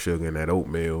brown sugar in that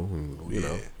oatmeal, and,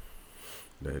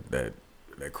 that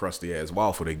crusty ass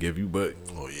waffle they give you. But,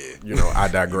 I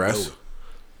digress.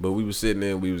 But we was sitting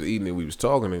there, we was eating, and we was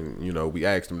talking, and, we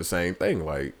asked them the same thing.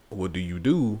 Like, what do you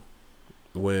do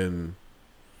when,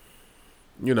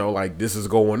 like, this is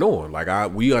going on?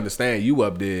 Like, we understand you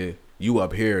up there, you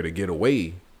up here to get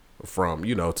away from,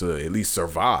 to at least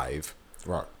survive.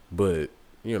 Right. But,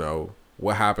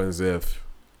 what happens if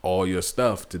all your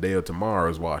stuff today or tomorrow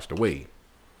is washed away?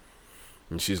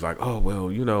 And she's like, oh, well,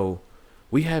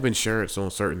 we have insurance on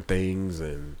certain things,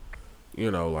 and,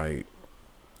 like,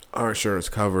 our insurance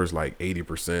covers like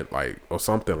 80%, like, or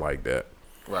something like that.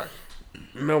 Right.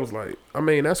 And I was like, I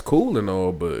mean, that's cool and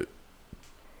all, but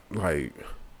like,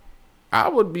 I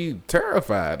would be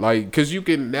terrified, like, because you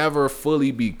can never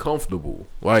fully be comfortable.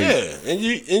 Like, yeah, and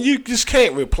you just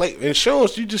can't replace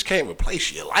insurance. You just can't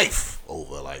replace your life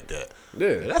over like that. Yeah,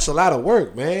 and that's a lot of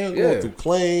work, man. Yeah. Going through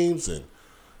claims and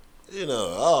you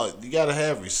gotta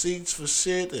have receipts for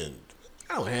shit, and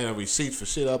I don't have receipts for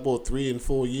shit I bought 3 and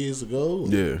 4 years ago.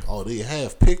 Yeah. Oh, they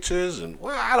have pictures, and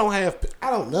I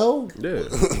don't know. Yeah.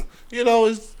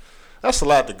 That's a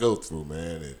lot to go through,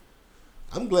 man. And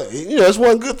I'm glad. That's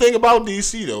one good thing about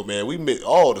DC though, man. We met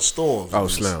all the storms. Oh,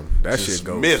 Slim, that shit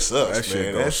goes. Miss us, that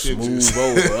shit man. goes smooth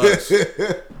over us.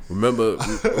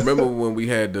 Remember when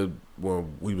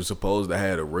when we were supposed to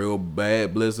have a real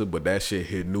bad blizzard, but that shit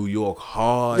hit New York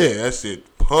hard. Yeah, that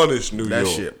shit punished New York. That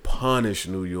shit punished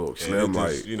New York. Slim,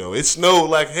 like it snowed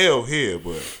like hell here,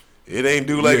 but it ain't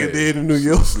do like it did in New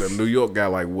York. Slim, New York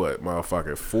got like what,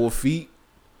 motherfucker, 4 feet?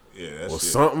 Yeah, or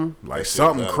something like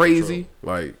something crazy.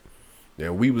 Like,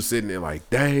 and we was sitting there like,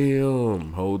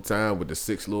 damn, whole time with the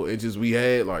 6 little inches we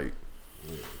had, like.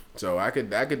 Yeah. So I could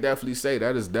definitely say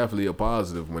that is definitely a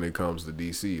positive when it comes to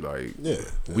DC. Like,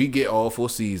 we get all 4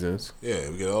 seasons. Yeah,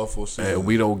 we get all 4 seasons, and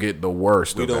we don't get the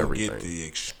worst of everything. We don't get the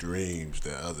extremes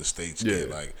that other states get.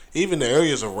 Like, even the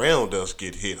areas around us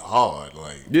get hit hard.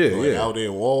 Like, out there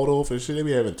in Waldorf and shit, they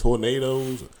be having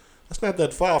tornadoes. That's not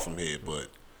that far from here, but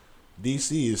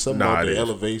DC is something about the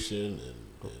elevation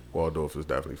and Waldorf is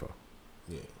definitely far.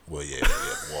 Yeah, well,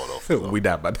 Waldorf. Is we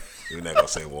not about. We're not gonna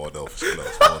say Waldorf is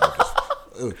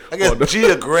close. I guess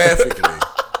geographically,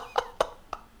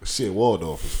 shit,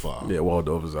 Waldorf is far. Yeah,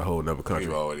 Waldorf is a whole nother country.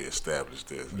 We've already established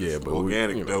this. Yeah, but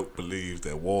Organic Dope believes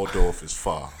that Waldorf is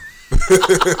far.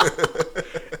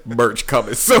 Merch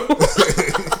coming soon.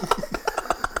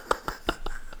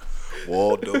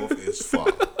 Waldorf is far.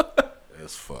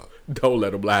 That's fuck. Don't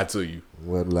let them lie to you.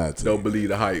 Don't believe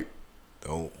the hype.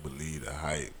 Don't believe the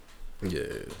hype.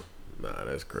 Yeah, nah,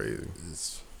 that's crazy.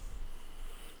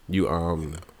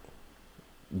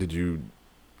 Did you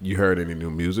heard any new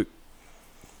music?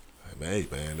 Hey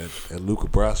man, that Luca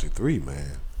Brasi 3,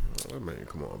 man. Oh, man,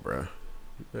 come on, bro.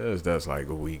 That's like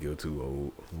a week or two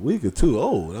old. A week or two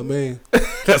old. I mean,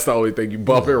 that's the only thing you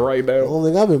bumping right now. The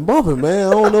only thing I've been bumping, man.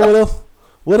 I don't know what else.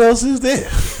 What else is there?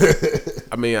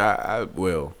 I mean,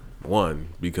 well, one,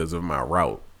 because of my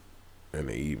route in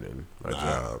the evening, my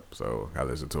job, so I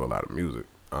listen to a lot of music.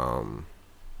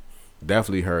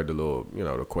 Definitely heard the little,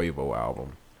 the Quavo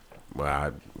album.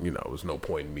 Well, there's no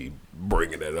point in me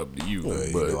bringing that up to you.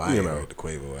 But I ain't heard the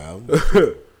Quavo album.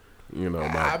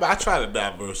 I try to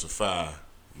diversify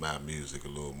my music a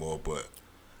little more, but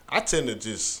I tend to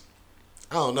just,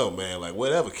 I don't know, man. Like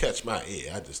whatever catch my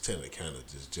ear, I just tend to kind of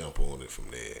just jump on it from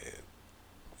there,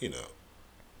 and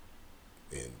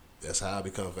that's how I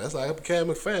become. That's like I became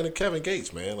a fan of Kevin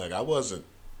Gates, man. Like I wasn't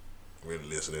really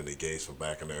listening to Gates from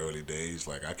back in the early days.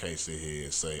 Like I can't sit here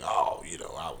and say, oh,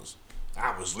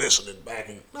 I was listening back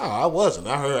in. No, I wasn't.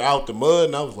 I heard Out the Mud,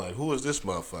 and I was like, who is this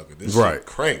motherfucker? This shit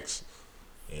cranks.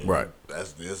 And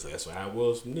that's how I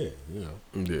was from there,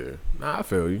 Yeah. Nah, I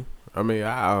feel you. I mean,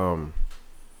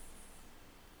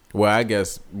 well, I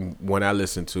guess when I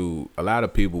listen to, a lot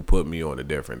of people put me on to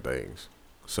different things.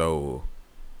 So,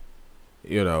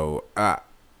 I'm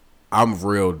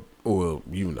real, well,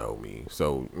 you know me.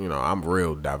 So, I'm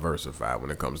real diversified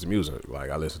when it comes to music. Like,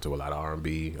 I listen to a lot of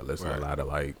R&B. I listen to a lot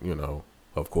of,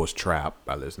 of course, trap.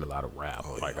 I listen to a lot of rap.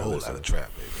 Oh, like, a whole lot of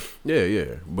trap, baby.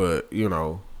 Yeah. But,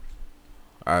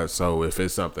 so if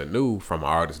it's something new from an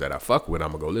artist that I fuck with, I'm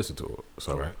going to go listen to it.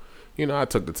 So, I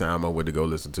took the time I went to go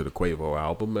listen to the Quavo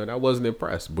album, and I wasn't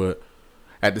impressed. But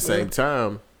at the same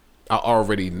time, I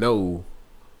already know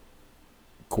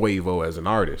Quavo as an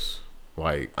artist.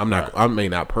 Like, I may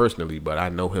not personally, but I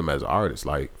know him as an artist.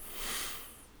 Like,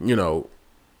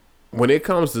 when it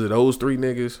comes to those three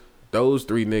niggas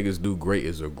do great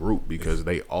as a group because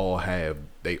they all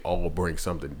bring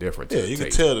something different to the table. You can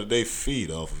tell that they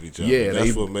feed off of each other. Yeah,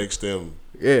 that's what makes them.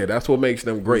 Yeah, that's what makes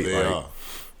them great. They are.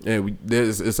 And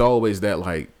it's always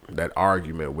that that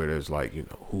argument where there's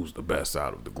who's the best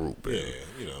out of the group. And,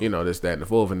 this, that, and the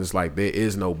fourth. And it's like there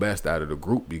is no best out of the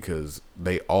group because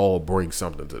they all bring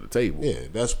something to the table. Yeah,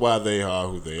 that's why they are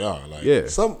who they are. Like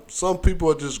some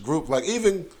people are just group. Like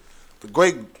even a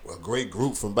great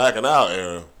group from back in our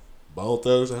era, Bone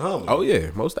Thugs and Harmony. Oh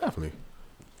yeah, most definitely.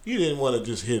 You didn't want to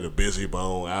just hit a Busy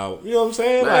Bone out. You know what I'm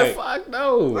saying? Man, fuck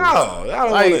no. No,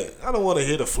 I don't want to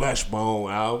hit a Flesh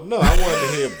Bone out. No, I wanted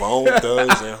to hear Bone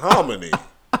Thugs and Harmony.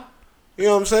 You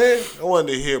know what I'm saying? I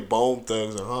wanted to hear Bone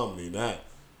Thugs and Harmony, not,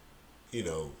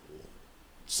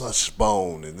 such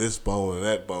bone and this bone and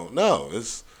that bone. No,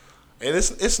 it's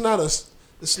not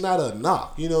a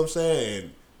knock. You know what I'm saying?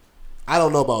 And I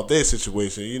don't know about their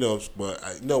situation,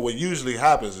 but what usually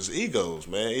happens is egos,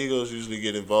 man. Egos usually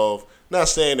get involved. Not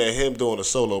saying that him doing a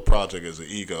solo project is an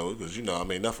ego, because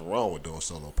nothing wrong with doing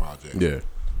solo projects. Yeah.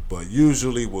 But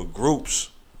usually with groups,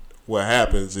 what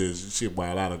happens is you see why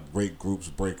a lot of great groups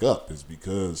break up is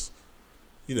because,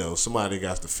 somebody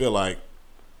got to feel like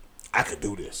I could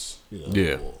do this.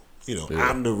 Yeah. Or,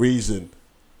 I'm the reason.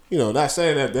 Not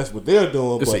saying that that's what they're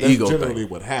doing, It's but an that's ego generally thing.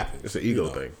 what happens. It's an ego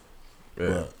thing. Yeah.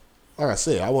 But like I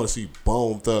said, I want to see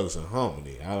Bone Thugs and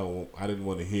Harmony. I didn't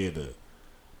want to hear the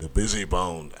Busy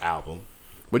Bone album.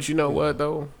 But you know what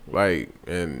though? Like,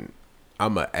 and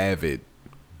I'm an avid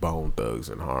Bone Thugs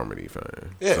and Harmony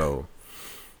fan. Yeah. So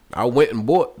I went and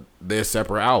bought their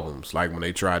separate albums. Like when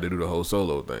they tried to do the whole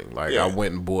solo thing. Like I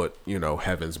went and bought,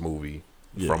 Heaven's Movie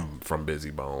from Busy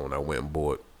Bone. I went and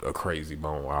bought a Crazy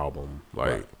Bone album.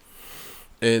 Like,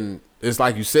 and it's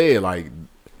like you said, like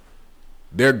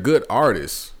they're good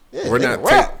artists. Yeah, We're they not can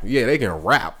rap. they can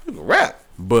rap. You can rap.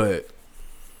 But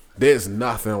there's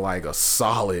nothing like a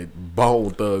solid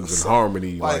Bone Thugs and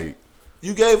Harmony. Like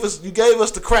you gave us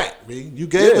the crack, man. You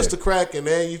gave us the crack, and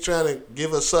then you trying to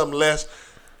give us something less.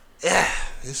 Yeah,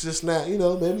 it's just not.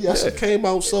 Maybe I should came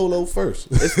out solo first.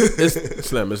 It's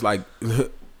Slim. It's like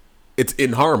it's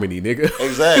in harmony, nigga.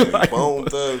 Exactly. Like, Bone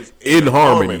Thugs in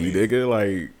harmony, nigga.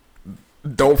 Like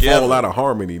don't fall out of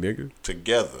harmony, nigga.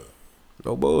 Together.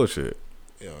 No bullshit.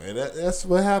 And that's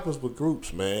what happens with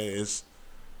groups, man. It's,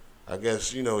 I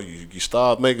guess, you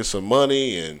start making some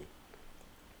money and,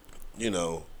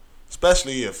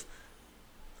 especially if,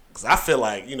 because I feel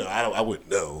like, I wouldn't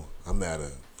know. I'm not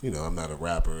a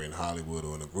rapper in Hollywood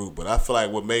or in a group, but I feel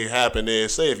like what may happen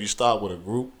is, say if you start with a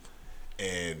group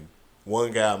and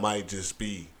one guy might just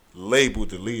be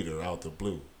labeled the leader out the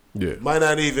blue. Yeah. Might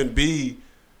not even be,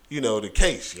 the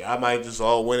case. I might just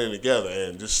all went in together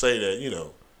and just say that,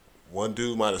 one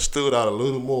dude might have stood out a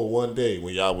little more one day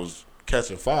when y'all was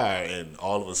catching fire, and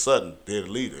all of a sudden they're the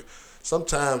leader.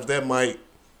 Sometimes that might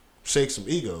shake some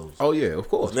egos. Oh yeah, of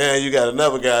course. Now you got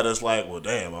another guy that's like, well,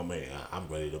 damn, I'm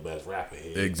really the best rapper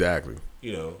here. Exactly.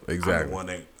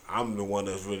 Exactly. I'm the one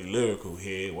that's really lyrical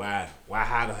here. Why?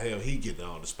 How the hell he getting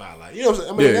on the spotlight? You know what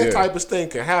I'm saying? That type of thing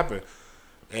can happen,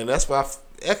 and that's why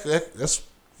that's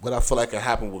what I feel like can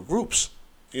happen with groups.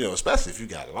 Especially if you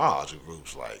got larger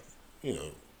groups like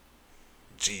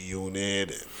G Unit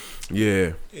and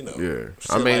yeah.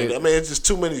 it's just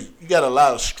too many. You got a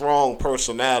lot of strong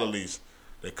personalities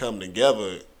that come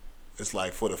together. It's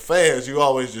like for the fans, you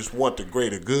always just want the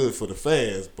greater good for the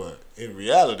fans, but in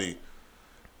reality,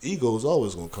 ego's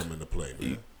always gonna come into play,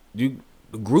 man.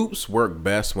 Groups work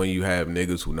best when you have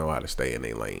niggas who know how to stay in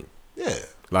their lane. Yeah,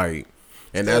 like,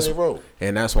 and that's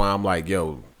why I'm like,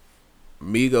 yo,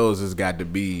 Migos has got to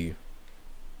be,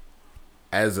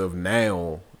 as of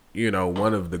now,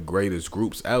 one of the greatest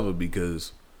groups ever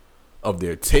because of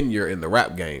their tenure in the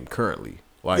rap game currently.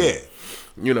 Like,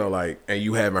 and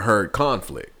you haven't heard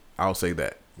conflict. I'll say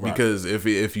that. Right. Because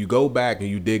if you go back and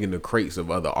you dig in the crates of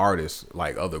other artists,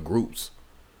 like other groups,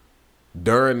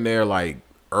 during their like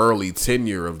early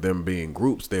tenure of them being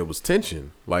groups, there was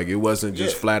tension. Like it wasn't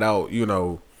just flat out,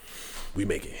 we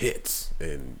making hits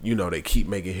and they keep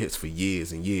making hits for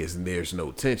years and years and there's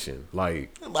no tension.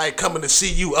 Like somebody coming to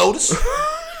see you, Otis.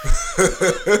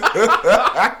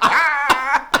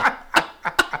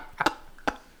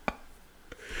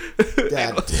 God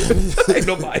damn it. Ain't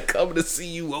nobody coming to see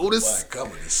you, Otis.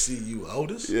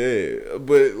 Yeah,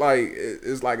 but like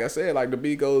it's like I said, like the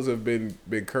Migos have been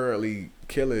currently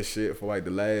killing shit for like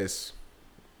the last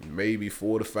maybe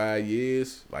 4 to 5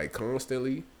 years, like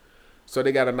constantly. So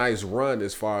they got a nice run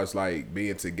as far as like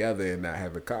being together and not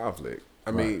having conflict.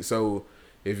 I mean, so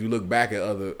if you look back at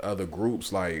other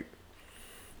groups like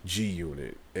G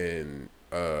Unit and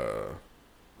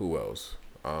who else?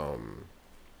 I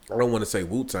don't want to say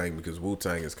Wu-Tang because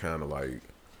Wu-Tang is kind of like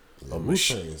a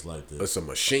machine. Is like this. It's a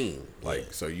machine.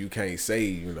 Like so you can't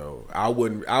say, I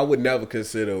would never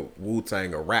consider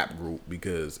Wu-Tang a rap group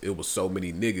because it was so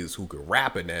many niggas who could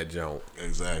rap in that joint.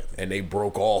 Exactly. And they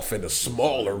broke off into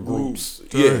smaller groups.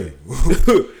 Yeah.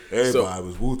 Everybody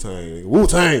was Wu-Tang.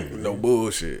 Wu-Tang. No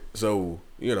bullshit. So,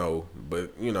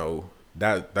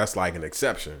 that's like an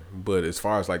exception. But as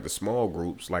far as like the small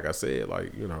groups, like I said,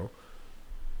 like,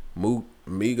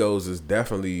 Migos is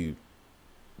definitely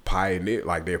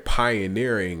they're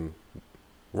pioneering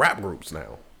rap groups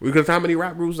now. Because how many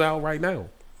rap groups out right now?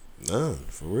 None,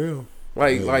 for real.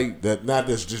 Like that, not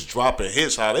just dropping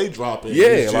hits how they dropping.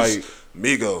 Yeah, like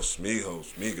Migos.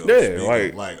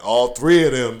 Yeah, like all three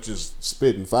of them just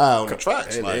spitting fire on the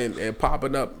tracks and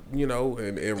popping up,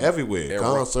 and everywhere, and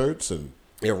concerts and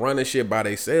and running shit by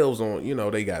themselves on,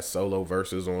 they got solo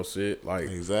verses on shit. Like,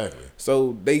 exactly.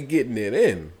 So they getting it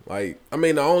in. Like, I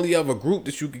mean, the only other group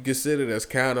that you could consider that's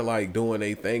kind of like doing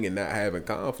a thing and not having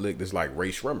conflict is like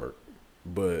Ray Shrimmer.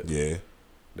 But yeah,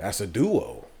 that's a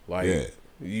duo. Like, yeah.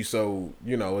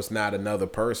 it's not another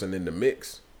person in the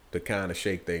mix to kind of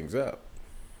shake things up.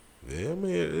 Yeah, I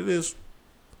mean, it is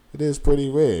pretty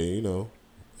rare,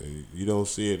 You don't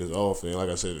see it as often. Like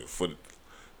I said,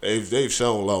 they've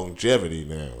shown longevity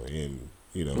now in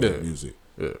music.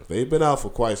 Yeah. They've been out for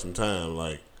quite some time.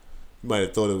 Like, you might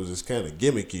have thought it was just kind of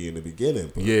gimmicky in the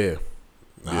beginning, but yeah,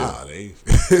 they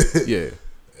yeah,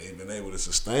 they've been able to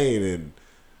sustain, and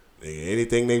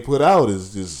anything they put out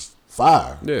is just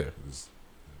fire. Yeah, it's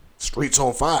streets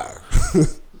on fire.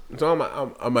 So I'm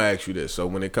gonna ask you this. So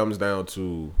when it comes down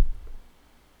to,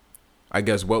 I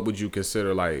guess, what would you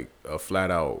consider like a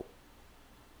flat out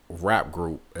rap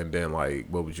group, and then like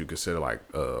what would you consider like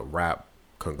a rap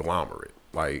conglomerate?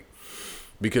 Like,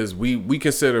 because we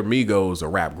consider Migos a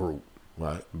rap group,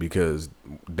 right? Because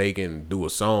they can do a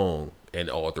song and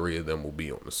all three of them will be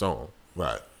on the song,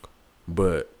 right?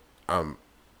 But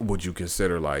would you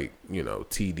consider like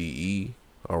TDE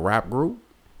a rap group,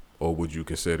 or would you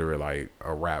consider it like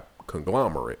a rap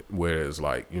conglomerate, where it's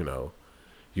like you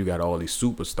got all these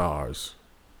superstars,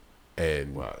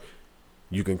 and right.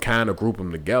 you can kind of group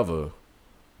them together,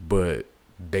 but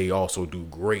they also do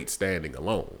great standing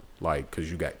alone. Like,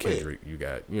 because you got Kendrick, you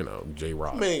got,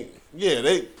 J-Rock. I mean, yeah,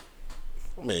 you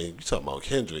talking about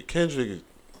Kendrick. Kendrick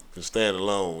can stand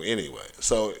alone anyway.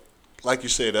 So, like you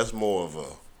said, that's more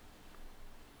of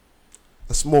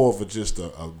just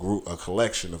a group, a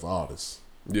collection of artists.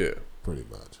 Yeah. Pretty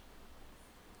much.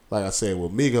 Like I said,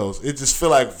 with Migos, it just feel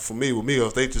like, for me, with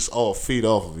Migos, they just all feed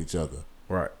off of each other.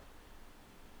 Right.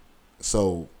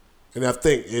 So, and I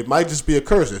think it might just be a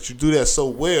curse that you do that so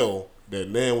well that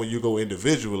now when you go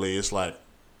individually, it's like,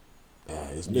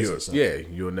 it's missing something. Yeah,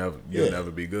 you'll never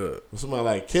be good. With somebody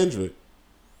like Kendrick,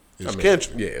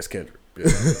 Kendrick. Yeah, it's Kendrick.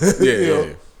 Yeah.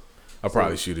 Yeah. I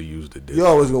probably should have used a different. You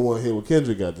always gonna want to hear what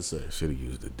Kendrick got to say. Should have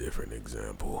used a different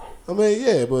example. I mean,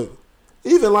 yeah, but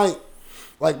even like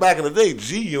back in the day,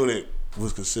 G-Unit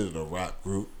was considered a rock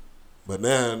group, but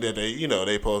now that they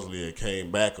supposedly came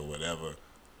back or whatever,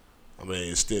 I mean,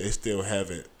 they still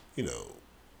haven't, it'll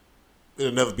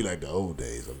never be like the old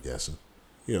days, I'm guessing.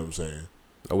 You know what I'm saying?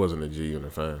 I wasn't a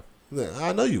G-Unit fan. Yeah,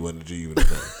 I know you wasn't a G-Unit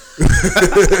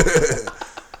fan.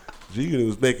 G-Unit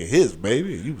was making hits,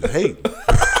 baby. You was hating.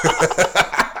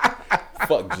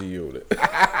 Fuck G-Unit.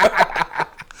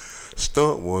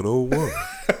 Stunt 101.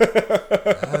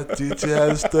 I teach you how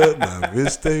to stunt. My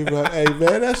wrist stay right. Hey,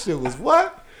 man, that shit was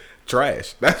what?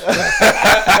 Trash.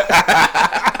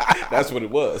 That's what it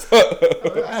was.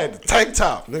 I had the tank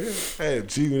top, nigga. I had a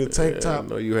G with a tank top. I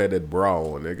know you had that bra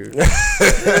on, nigga.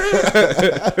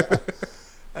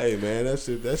 Hey, man, that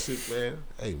shit, man.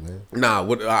 Hey, man. Nah,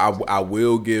 what I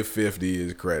will give 50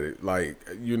 his credit. Like,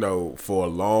 for a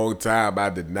long time, I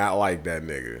did not like that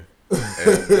nigga.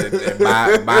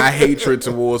 And my hatred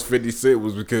towards 50 Cent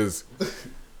was because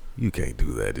you can't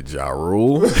do that to Ja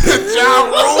Rule. Ja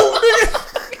Rule, nigga.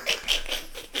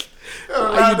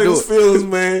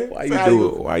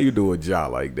 Why you do a Ja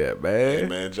like that, man? Hey,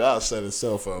 man, Ja set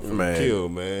himself up for a kill,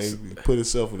 man. He put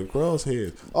himself in the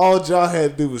crosshairs. All Ja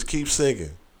had to do was keep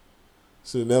singing.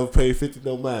 Should never pay 50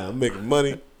 no mind. I'm making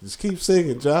money. Just keep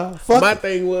singing, Ja. My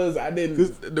thing was,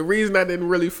 the reason I didn't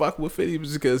really fuck with 50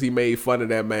 was because he made fun of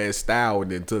that man's style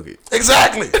and then took it.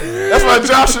 Exactly. That's why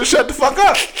Ja should have shut the fuck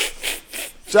up.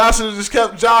 Ja should have just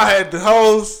kept. Ja had the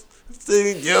hoes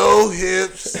singing yo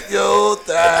hips, yo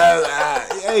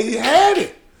thighs. Hey, he had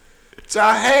it.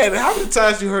 Ja had it. How many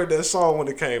times you heard that song when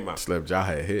it came out? Slip, Ja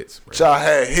had hits, bro. Ja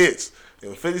had hits. And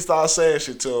when 50 started saying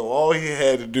shit to him, all he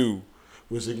had to do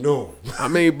was ignore him. I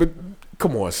mean, but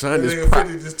come on, son. This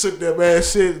 50 just took that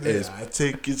man's shit and I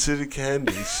take you to the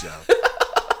candy shop.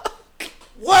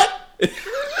 What?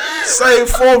 Same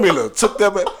formula. Took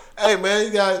that man. Hey, man,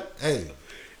 you got. Hey.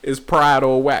 It's pride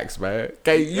on wax, man.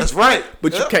 That's right.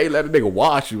 But you can't let a nigga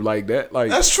wash you like that.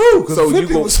 Like, that's true. So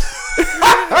 50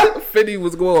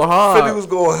 was going hard. 50 was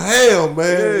going ham,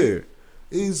 man. Yeah.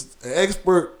 He's an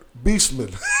expert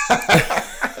beefman.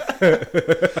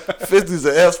 50's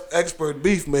an expert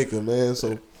beef maker, man.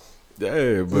 So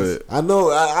yeah, but I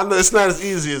know it's not as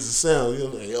easy as it sounds.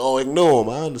 Ignore him.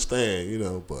 I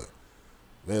understand, but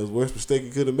man, it was the worst mistake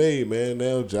he could have made, man.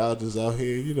 Now Ja just out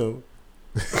here,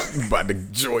 about to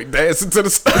join dancing to the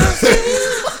stars.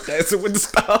 Dancing with the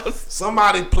stars.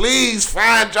 Somebody please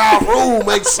find Ja Rule,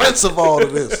 make sense of all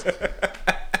of this.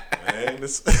 Man,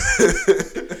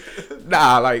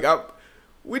 nah, like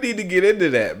we need to get into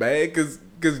that, man, because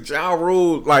Cause Ja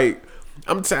Rule, like,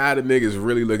 I'm tired of niggas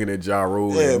really looking at Ja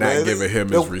Rule and not giving him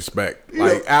his respect.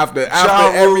 Like after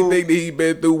everything that he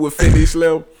been through with 50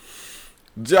 Slim,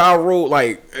 Ja Rule,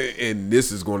 like, and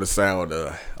this is going to sound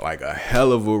like a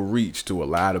hell of a reach to a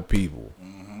lot of people,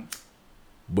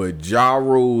 but Ja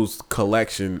Rule's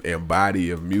collection and body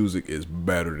of music is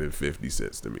better than 50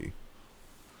 Cent's to me.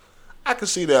 I can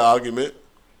see that argument.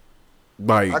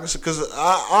 Like, I can see, because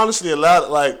honestly, a lot of,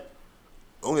 like,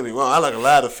 don't get me wrong, I like a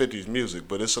lot of 50s music,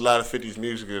 but it's a lot of 50s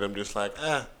music that I'm just like,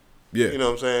 yeah. You know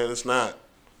what I'm saying? It's not,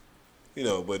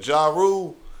 but Ja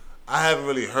Rule, I haven't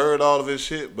really heard all of his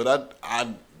shit, but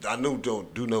I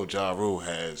do know Ja Rule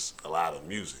has a lot of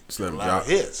music, Slim, a lot of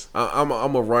hits. I'm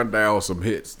going to run down some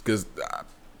hits, because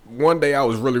one day I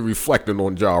was really reflecting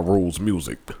on Ja Rule's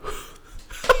music.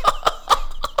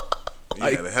 You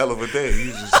had a hell of a day.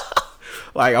 You just...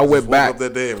 Like I went back up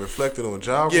that day and reflected on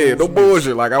Ja Rule's no music.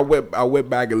 bullshit. Like I went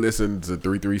back and listened to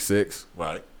 336.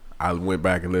 Right. I went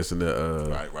back and listened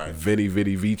to Vinny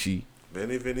Vici.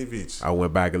 Vinny Vici. I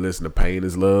went back and listened to Pain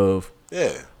Is Love.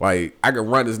 Yeah. Like I can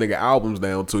run this nigga albums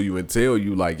down to you and tell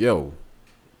you like, yo,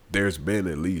 there's been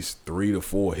at least 3 to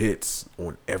 4 hits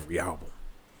on every album.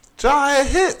 Ja had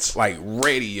hits. Like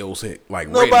radios hit. Like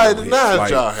nobody denies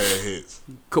like, Ja had hits.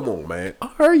 Come on, man.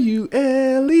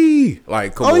 R-U-L-E.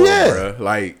 Like, come on, bruh.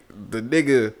 Like, the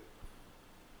nigga.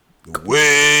 The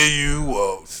way you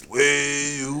walk, the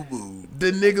way you move.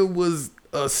 The nigga was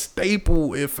a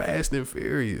staple in Fast and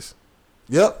Furious.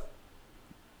 Yep.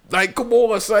 Like, come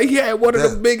on, son. He had one of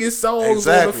the biggest songs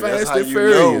on the Fast and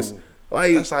Furious.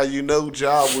 Like, that's how you know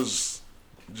Ja was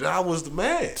the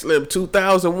man. Slim,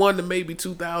 2001 to maybe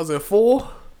 2004.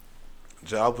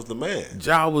 Ja was the man.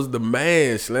 Ja was the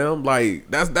man, Slim.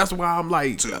 Like that's why I'm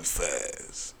like too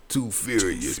fast, too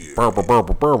furious. Hell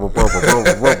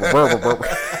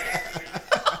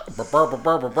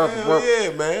yeah,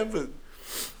 man. But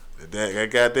that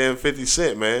goddamn 50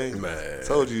 Cent, man.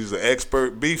 Told you he's an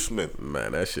expert beefsman.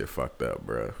 Man, that shit fucked up,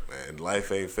 bro. Man,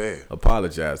 life ain't fair.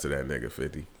 Apologize to that nigga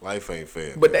 50. Life ain't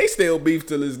fair. But they still beef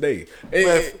till this day.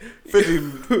 Man, 50,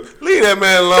 leave that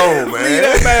man alone, man. Leave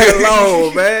that man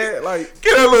alone, man. Like,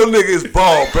 get that little nigga his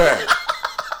ball back.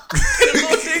 Get that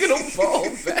little nigga the ball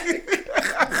back.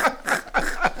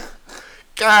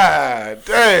 God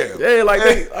damn. Yeah, like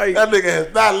that nigga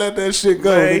has not let that shit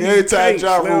go. Man, every time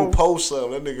Ja Rule posts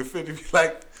something, that nigga 50 be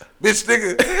like, bitch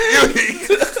nigga,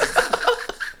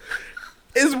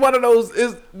 it's one of those.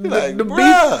 It's like,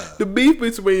 the beef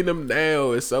between them now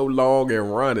is so long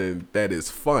and running that it's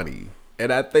funny,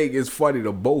 and I think it's funny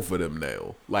to both of them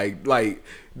now. Like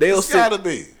they'll gotta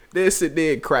be. They'll sit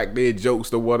there and crack their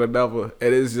jokes to one another,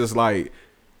 and it's just like,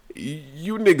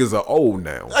 you niggas are old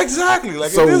now. Exactly.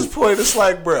 Like, so, at this point, it's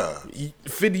like, bruh,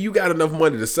 50, you got enough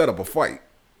money to set up a fight.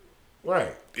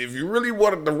 Right. If you really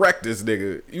want to direct this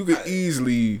nigga, you could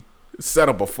easily set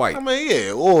up a fight. I mean,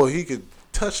 yeah, or he could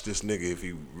touch this nigga if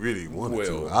he really wanted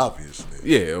to, obviously.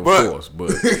 Yeah, of course. But,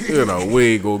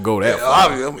 we ain't gonna go that far.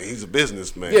 Obviously, I mean, he's a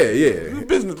businessman. Yeah. He's a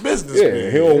businessman. Yeah,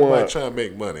 he don't want trying to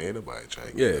make money. Ain't nobody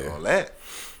trying to get all that.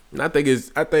 And I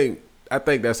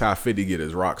think that's how 50 get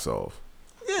his rocks off.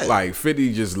 Yeah. Like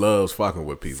 50 just loves fucking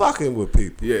with people.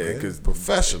 Yeah, because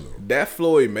professional. That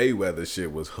Floyd Mayweather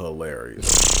shit was hilarious.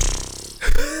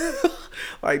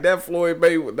 Like that Floyd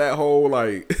Mayweather, that whole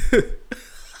like.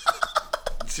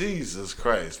 Jesus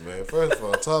Christ, man! First of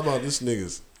all, talk about this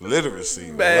nigga's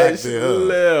literacy, man.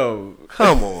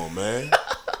 Come on, man.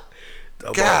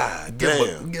 God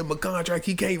damn! Give him a contract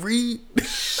he can't read.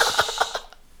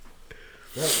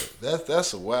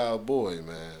 That's a wild boy,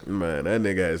 man. Man, that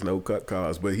nigga has no cut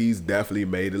costs, but he's definitely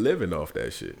made a living off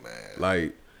that shit. Man.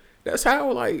 Like, that's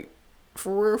how, like,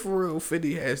 for real,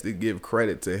 50 has to give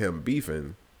credit to him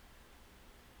beefing.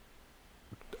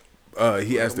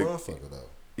 He has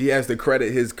to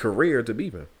credit his career to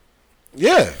beefing.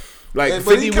 Yeah. Like,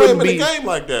 but he came in the game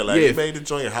like that. Like, he made the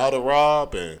joint How to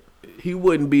Rob, and he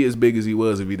wouldn't be as big as he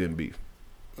was if he didn't beef.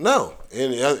 No.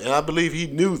 And I believe he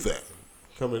knew that.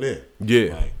 Coming in,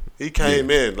 like, he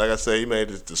came in. Like I said, he made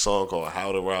the song called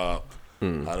 "How to Rob,"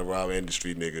 how to rob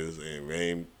industry niggas, and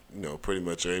named pretty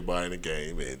much everybody in the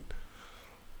game. And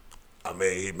I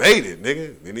mean, he made it,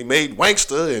 nigga. Then he made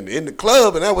Gangsta and In the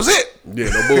Club, and that was it. Yeah,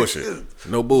 no bullshit,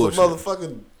 no bullshit.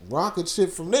 Motherfucking rocket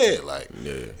shit from there, like.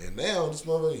 Yeah. And now this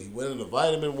motherfucker, he went into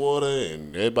vitamin water,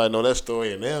 and everybody know that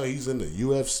story. And now he's in the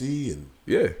UFC and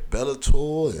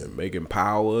Bellator and making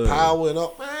power and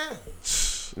all, man.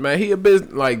 Man, he a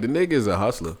business, like, the nigga is a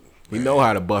hustler. He know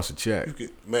how to bust a check.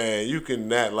 You can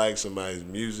not like somebody's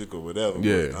music or whatever.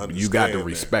 Yeah, you got to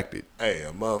respect it. Hey,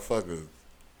 a motherfucker.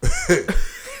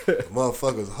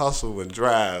 Motherfuckers hustle and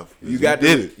drive. You got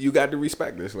to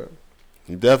respect this, Slim.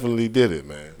 He definitely did it,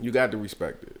 man. You got to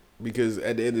respect it because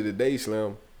at the end of the day,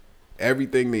 Slim,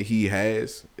 everything that he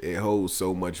has, it holds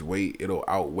so much weight. It'll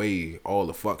outweigh all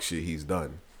the fuck shit he's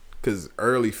done. Cause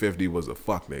early 50 was a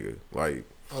fuck nigga. Like,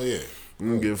 oh yeah. I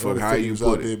don't give a fuck how you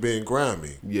put it. There being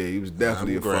grimy. Yeah, he was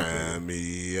definitely a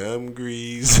grimy. I'm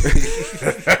greasy.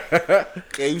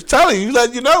 He was telling you, he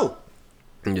let you know.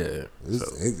 Yeah.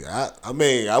 I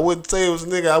mean, I wouldn't say it was a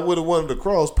nigga I would have wanted to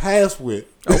cross paths with.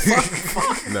 Oh,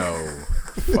 fuck no.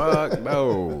 Fuck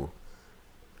no.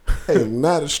 Hey, I'm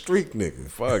not a street nigga.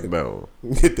 Fuck no.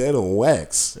 Get that on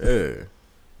wax. Yeah.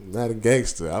 I'm not a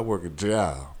gangster. I work a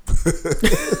job.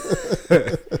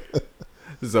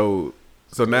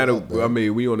 So now that, I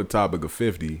mean, we on the topic of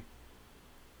 50.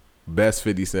 Best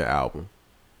 50 Cent album.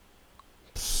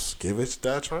 Give it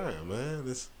a trying,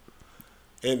 man.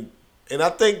 And I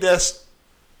think that's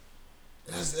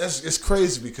it's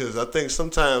crazy because I think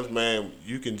sometimes, man,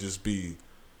 you can just be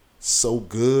so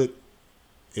good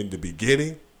in the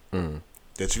beginning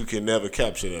that you can never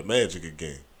capture that magic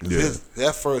again. Yeah.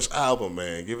 That first album,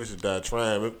 man, Give It a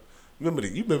Trying. Remember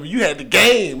you had the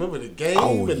game. Remember the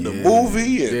game and the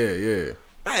movie. And, yeah.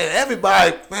 Man,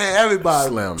 everybody.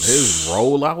 Slim, his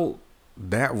rollout,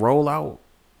 that rollout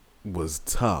was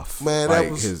tough. Man, like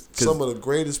that was some of the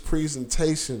greatest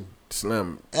presentation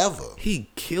Slim ever. He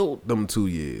killed them 2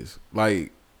 years.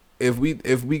 Like, if we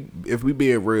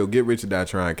being real, Get Rich or Die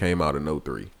Trying came out in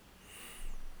 03.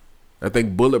 I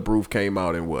think Bulletproof came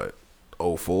out in what?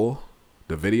 04?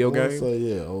 The video game? So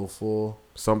yeah, 04.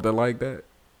 Something like that.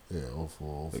 Yeah,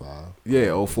 04, 05.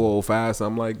 Yeah, 04, 05,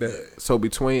 something like that. Yeah. So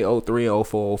between 03 and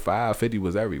 04, 05, 50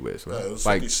 was everywhere. So it was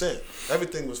 50 Cent.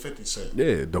 Everything was 50 Cent.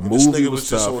 Yeah, the movie this nigga was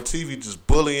just tough. on TV just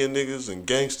bullying niggas and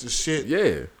gangster shit.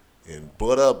 Yeah. And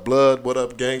what up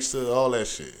gangster, all that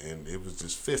shit. And it was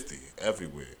just 50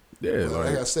 everywhere. Yeah.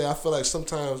 Like I say, I feel like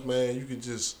sometimes, man, you could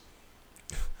just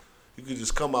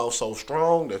come out so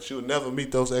strong that you'll never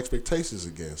meet those expectations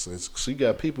again. So you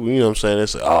got people, you know what I'm saying, they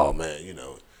say, oh man, you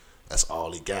know, that's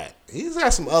all he got. He's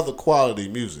got some other quality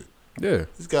music. Yeah.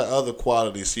 He's got other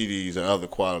quality CDs and other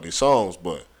quality songs,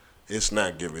 but it's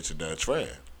not Get Rich or Die Trying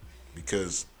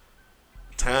because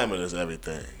timing is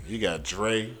everything. You got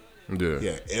Dre.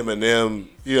 Yeah. Eminem,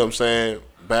 you know what I'm saying,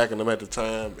 backing them at the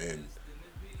time, and,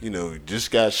 you know, he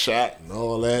just got shot and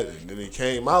all that, and then he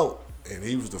came out, and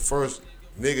he was the first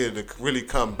nigga to really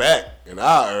come back in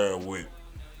our era with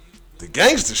the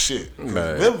gangster shit.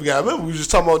 Remember, we was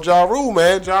just talking about Ja Rule,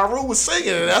 man. Ja Rule was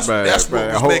singing, and that's what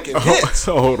was making hits.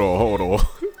 Hold on.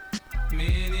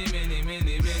 Many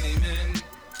men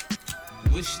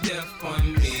wish death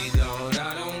on me, Lord.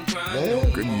 I don't cry.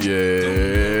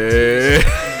 Yeah.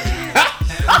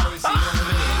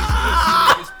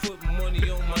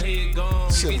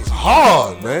 Shit was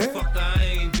hard, man.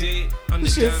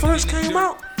 This shit first came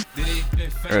out.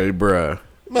 Hey, bruh.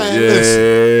 Man,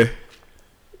 listen.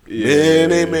 Yeah.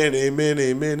 Many.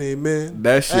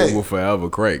 That shit will forever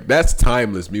crank. That's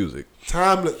timeless music.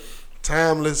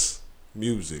 Timeless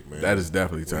music, man. That is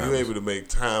definitely timeless. When you're able to make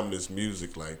timeless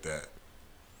music like that,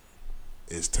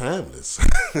 it's timeless.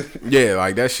 Yeah,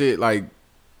 like that shit, like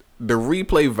the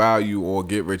replay value on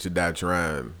Get Rich or Die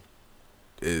Trying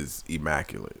is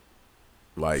immaculate.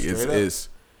 Like it's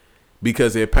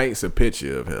because it paints a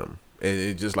picture of him. And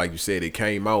it just like you said, it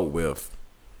came out with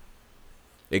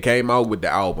the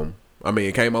album. I mean,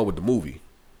 it came out with the movie.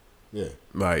 Yeah.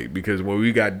 Like, because when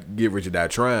we got Get Rich or Die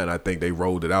Trying, I think they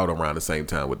rolled it out around the same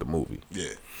time with the movie.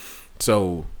 Yeah.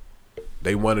 So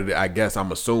they wanted it, I guess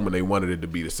I'm assuming they wanted it to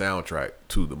be the soundtrack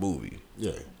to the movie.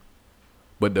 Yeah.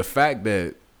 But the fact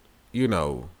that, you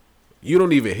know, you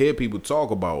don't even hear people talk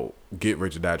about Get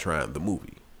Rich or Die Trying, the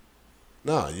movie.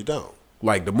 No, you don't.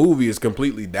 Like, the movie is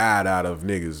completely died out of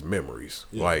niggas' memories.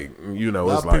 Yeah. Like, you know,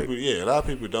 it's like... a lot of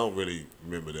people don't really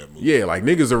remember that movie. Yeah, like,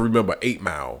 niggas will remember 8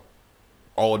 Mile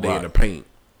all day in the paint.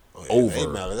 Oh, yeah, over. 8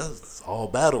 Mile, that's all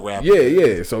battle rap.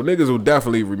 Yeah. So, niggas will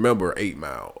definitely remember 8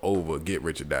 Mile over Get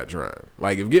Rich or Die Trying.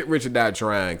 Like, if Get Rich or Die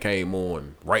Trying came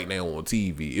on right now on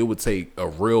TV, it would take a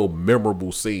real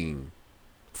memorable scene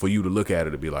for you to look at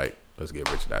it and be like, let's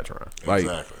get Rich or Die Trying. Like,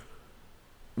 exactly.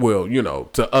 Well, you know,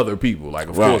 to other people. Like,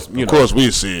 of course, of course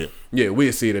we see it. Yeah,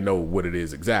 we see it and know what it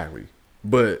is exactly.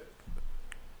 But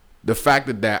the fact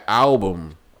that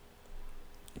album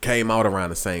came out around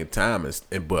the same time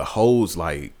but holds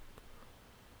like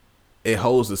it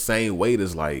holds the same weight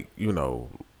as, like, you know,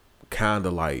 kind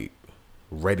of like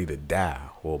Ready to Die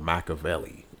or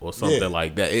Machiavelli or something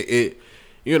like that. It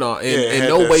you know, in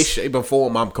no way, shape, or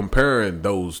form I'm comparing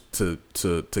those to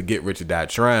Get Rich or Die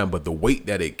Trying, but the weight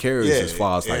that it carries as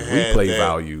far as like replay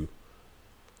value.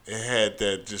 it had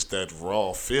that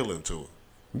raw feeling to it.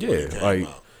 Yeah, it came like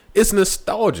out. it's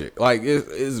nostalgic. Like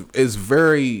it's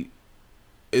very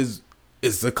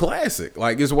it's a classic.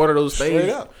 Like it's one of those Straight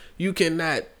things up. you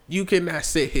cannot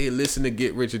sit here listen to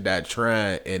Get Rich or Die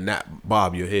Trying and not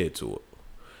bob your head to it.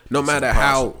 No matter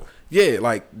impossible. how. Yeah,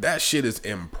 like that shit is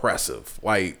impressive.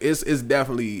 Like it's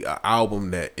definitely an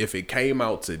album that if it came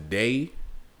out today,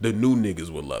 the new niggas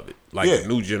would love it. Like Yeah. the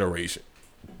new generation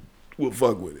would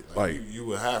fuck with it. Like You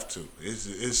would have to.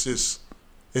 It's just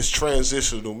it's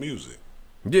transitional music.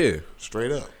 yeah,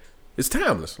 Straight up. it's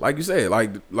timeless. Like you said,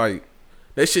 like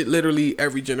that shit literally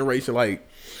every generation. Like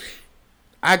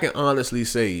I can honestly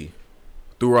say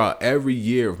throughout every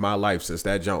year of my life since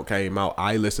that junk came out,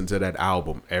 I listened to that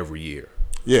album every year.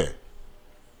 Yeah.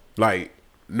 Like,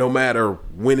 no matter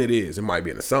when it is. It might be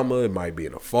in the summer. It might be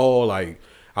in the fall. Like,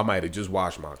 I might have just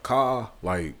washed my car.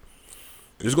 Like,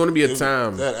 there's going to be a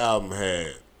time. That album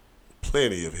had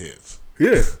plenty of hits.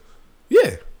 Yeah.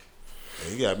 Yeah.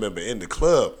 And you got to remember, In the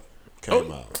Club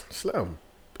came out. Slim.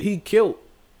 He killed.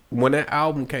 When that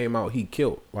album came out, he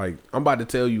killed. Like, I'm about to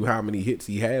tell you how many hits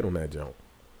he had on that jump.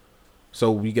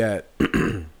 So, we got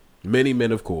Many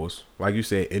Men, of course. Like you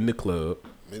said, In the Club.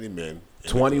 Many Men.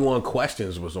 21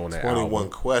 Questions was on that 21 album.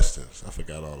 Questions. I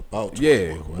forgot all about 21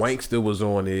 Yeah. Questions. Wankster was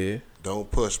on there. Don't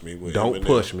Push Me. With Don't Eminem.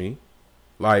 Push Me.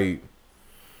 Like,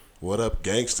 What Up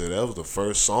Gangsta. That was the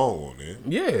first song on there.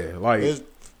 yeah. Like,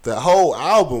 The whole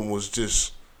album was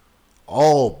just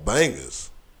all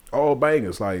bangers. all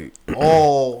bangers. Like,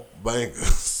 All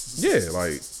bangers. yeah.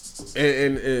 Like,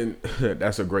 and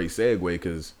that's a great segue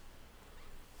because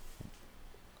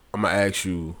I'm going to ask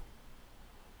you,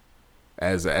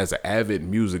 as an avid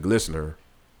music listener,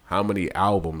 how many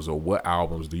albums or what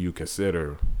albums do you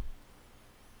consider,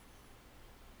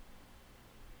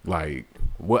 like,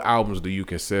 what albums do you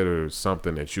consider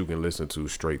something that you can listen to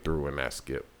straight through and not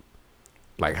skip?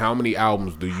 Like, how many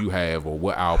albums do you have or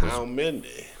what albums, How many?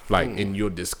 like, in your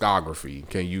discography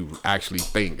can you actually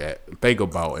think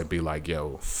about and be like,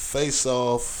 yo, Face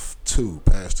Off 2,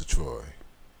 Pastor Troy.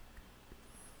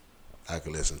 I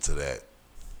could listen to that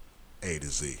A to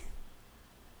Z.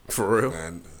 for real?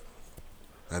 And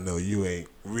I know you ain't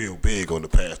real big on the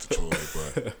Pastor Troy,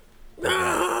 but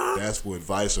that's with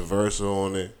Vice Versa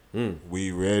on it.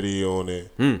 We Ready on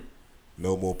it.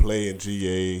 No More Playing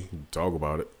GA. Talk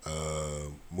about it.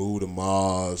 Move to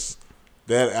Mars.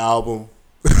 That album,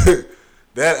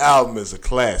 that album is a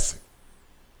classic.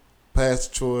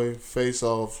 Pastor Troy, Face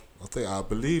Off. I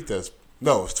believe it's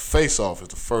Face Off is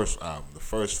the first album, the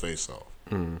first Face Off.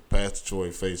 Pastor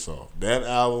Troy, Face Off. That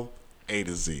album, A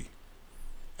to Z.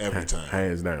 Every time.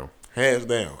 Hands down. Hands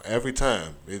down. Every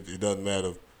time. It doesn't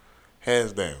matter.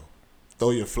 Hands down. Throw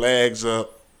your flags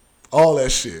up. All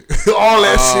that shit. All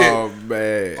that shit. Oh,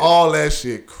 man. All that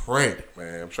shit crank,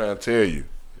 man. I'm trying to tell you.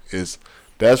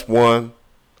 That's one.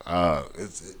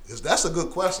 That's a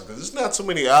good question because it's not too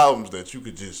many albums that you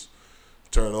could just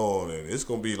turn on and it's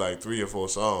gonna be like 3 or 4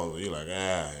 songs and you're like,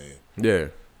 Yeah.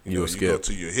 you go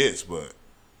to your hits, but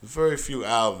there's very few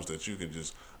albums that you can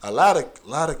just. A lot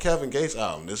of Kevin Gates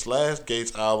album. This last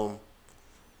Gates album,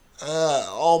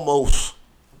 almost.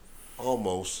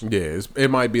 Yeah, it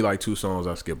might be like 2 songs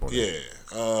I skip on. Yeah.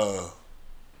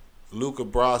 Luca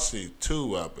Brasi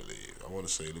 2, I believe. I want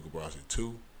to say Luca Brasi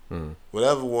 2.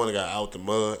 Whatever one got Out the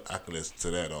Mud, I can listen to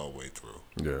that all the way through.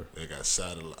 Yeah. They got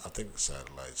satellite. I think the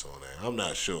satellites on there. I'm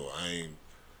not sure. I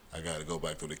got to go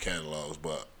back through the catalogs,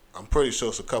 but I'm pretty sure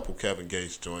it's a couple Kevin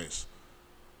Gates joints.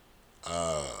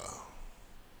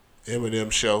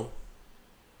 Eminem Show.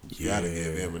 You gotta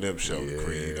give Eminem Show the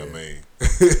credit. I mean,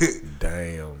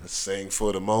 Damn. Sing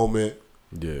for the Moment.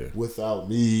 Yeah. Without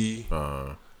Me.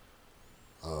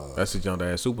 That's the junk that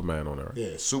had Superman on there.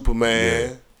 Yeah,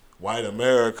 Superman. White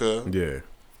America. Yeah.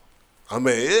 I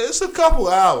mean, it's a couple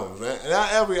albums, man.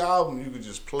 Not every album you could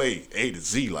just play A to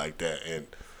Z like that, and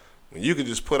when you can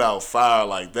just put out fire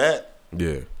like that,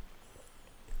 Yeah.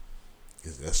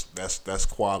 that's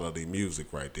quality music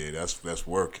right there. That's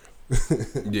working.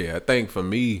 Yeah, I think for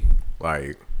me,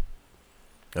 like,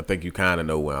 I think you kind of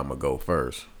know where I'm going to go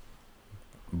first.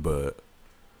 But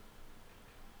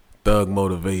Thug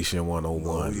Motivation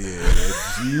 101. Oh, yeah.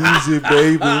 That Jeezy,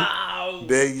 baby.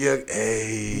 That young,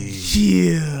 hey.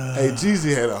 Yeah. Hey,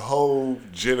 Jeezy had a whole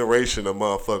generation of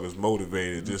motherfuckers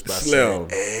motivated just by Slim. saying,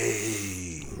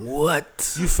 hey.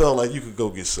 What? You felt like you could go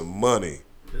get some money.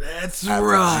 That's After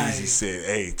right. Jeezy said,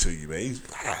 hey, to you, man.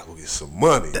 I gotta go get some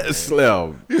money. That's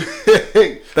man.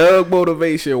 Slim. Thug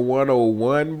Motivation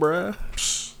 101, bruh.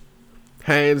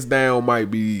 Hands down might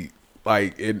be,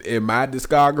 like, in my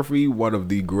discography, one of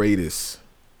the greatest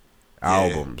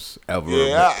albums ever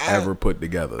ever put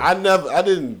together. I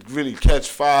didn't really catch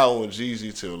fire on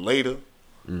Jeezy till later,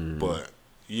 but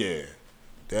yeah,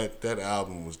 that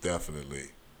album was definitely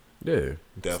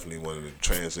one of the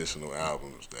transitional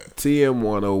albums. That TM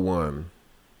 101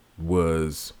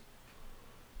 was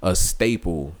a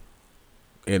staple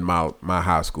in my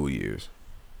high school years.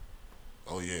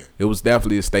 Oh yeah, it was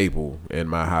definitely a staple in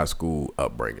my high school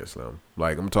upbringing. Slim,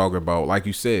 like I'm talking about, like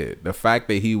you said, the fact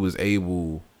that he was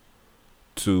able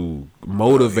to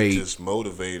motivate, just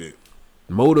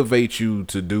motivate you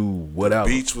to do whatever.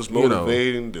 The beats was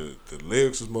motivating. The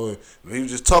lyrics was motivating. He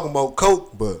was just talking about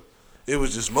coke, but it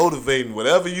was just motivating.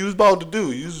 Whatever you was about to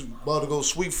do, you was about to go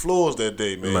sweep floors that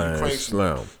day, man. You crank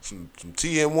some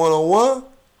TM 101.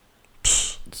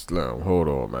 Slim, hold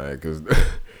on, man, because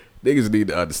niggas need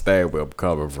to understand where I'm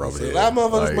coming from here. A lot of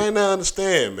motherfuckers might not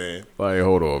understand, man. Like,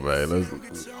 hold on, man.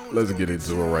 Let's get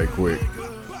into it right quick.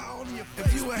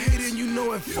 If you a hater and you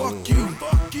know it, fuck you.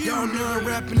 Y'all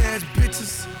non-rapping ass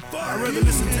bitches. I'd rather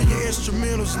listen to your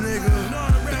instrumentals, nigga.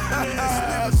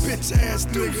 Bitch ass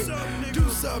nigga. Do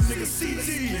something, nigga. CT.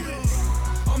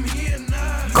 I'm here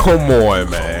now. Come on,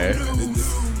 man.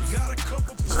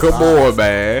 Come on,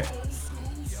 man.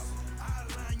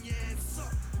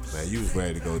 Man, you was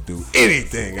ready to go do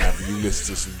anything after you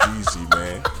listen to some Jeezy,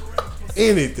 man.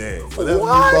 Anything. Whatever you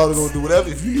about to go do, whatever.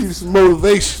 If you needed some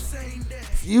motivation.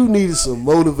 You needed some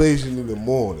motivation in the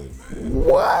morning, man.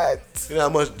 What? You know how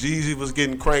much Jeezy was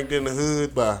getting cranked in the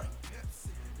hood by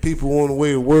people on the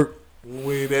way to work, on the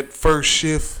way to that first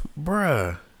shift?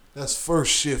 Bruh. That's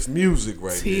first shift music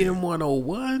right there. TM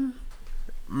 101?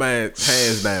 Man,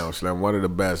 hands down, Slim, one of the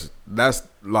best. That's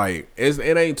like,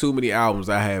 it ain't too many albums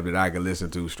I have that I can listen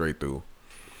to straight through.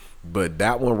 But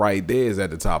that one right there is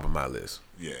at the top of my list.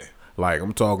 Yeah. Like,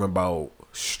 I'm talking about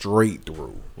straight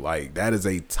through. Like, that is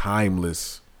a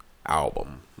timeless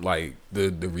album. Like,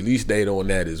 the release date on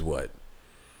that is what?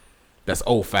 That's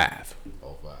 05.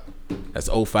 That's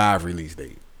 05 release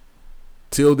date.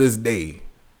 Till this day,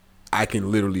 I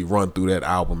can literally run through that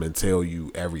album and tell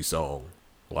you every song.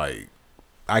 Like,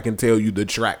 I can tell you the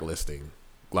track listing.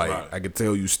 Like, right. I can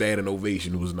tell you Standing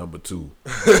Ovation was number 2.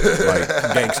 Like,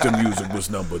 Gangsta Music was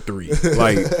number 3.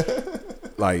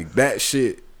 Like that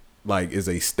shit, like, is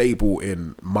a staple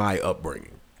in my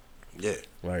upbringing. Yeah.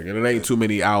 Like, and it ain't too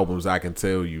many albums I can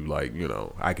tell you, like, you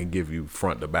know, I can give you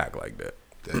front to back like that.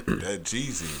 That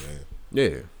Jeezy, man.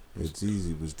 Yeah. That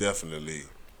Jeezy was definitely...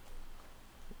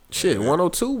 Shit,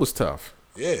 102 was tough.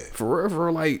 Yeah. For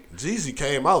real, like... Jeezy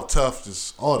came out tough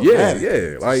just automatically.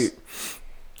 Yeah. Like,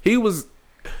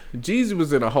 Jeezy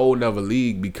was in a whole nother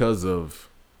league because of,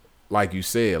 like you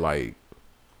said, like,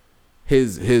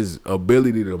 his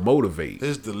ability to motivate.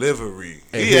 His delivery.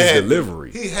 He had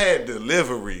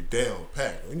delivery down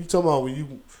pat. When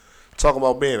you talk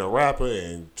about being a rapper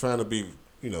and trying to be,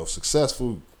 you know,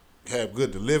 successful, have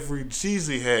good delivery,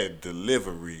 Jeezy had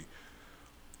delivery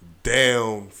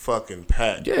down fucking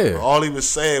pat. Yeah. All he was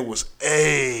saying was,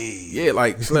 "Hey." Yeah,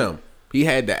 like Slim. He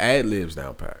had the ad-libs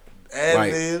down pat.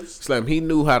 Ad-libs? Like, Slim, he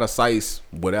knew how to size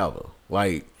whatever.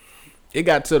 Like, it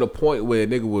got to the point where a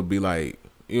nigga would be like,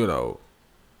 you know,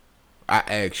 I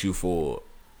asked you for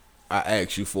a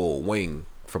wing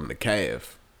from the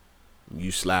calf.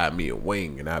 You slide me a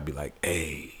wing, and I'd be like,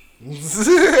 hey.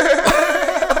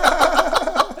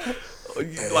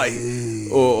 Like,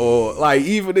 or like,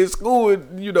 even in school,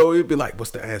 you know, it'd be like, what's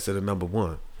the answer to number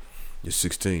 1? You're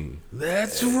 16.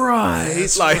 That's right.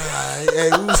 That's like,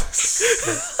 right.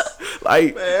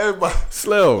 Like, man, everybody,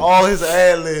 Slim. All his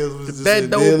ad-libs was just that a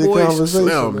daily dope boy conversation,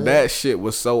 Slim. man. That shit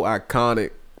was so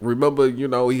iconic. Remember, you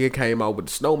know, he came out with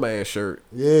the Snowman shirt.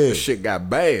 Yeah. The shit got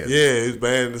banned. Yeah, he was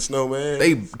banning the Snowman.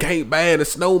 They can't ban the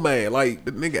Snowman. Like,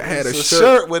 the nigga had a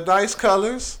shirt with nice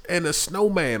colors and a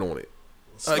snowman on it.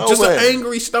 Snowman. Just an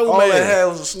angry snowman. All they had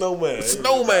was a snowman. A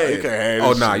snowman. You can't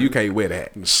have nah, you can't wear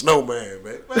that. Snowman,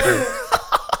 man.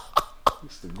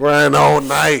 Used to grind all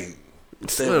night.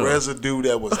 That residue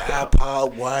that was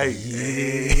iPod white.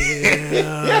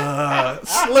 Yeah.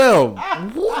 Slim.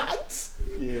 What?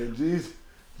 Yeah, Jeezy.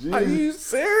 Are you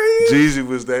serious? Jeezy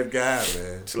was that guy,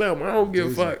 man. Slim, I don't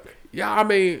give a fuck. Yeah, I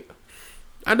mean,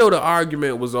 I know the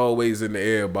argument was always in the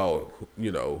air about,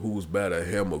 you know, who's better,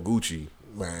 him or Gucci.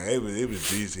 Man, it was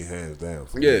Jeezy hands down.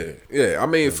 Yeah. I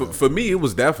mean, for me, it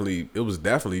was definitely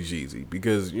Jeezy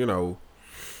because, you know,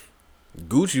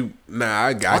 Gucci. Nah,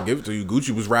 I give it to you.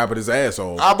 Gucci was rapping his ass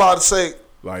off. I'm about to say,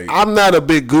 like, I'm not a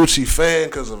big Gucci fan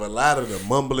because of a lot of the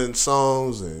mumbling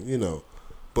songs and, you know,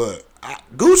 but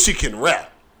Gucci can rap.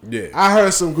 Yeah, I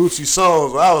heard some Gucci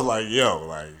songs where I was like, yo,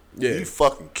 like, yeah, he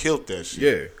fucking killed that shit.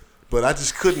 Yeah, but I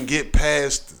just couldn't get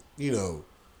past, you know,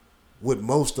 what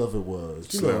most of it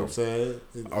was. You know what I'm saying?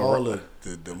 All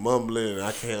the mumbling, and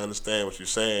I can't understand what you're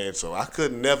saying. So I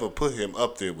could never put him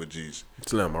up there with Jeezy.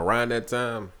 Slim, around that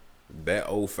time, that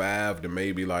 05 to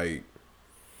maybe like,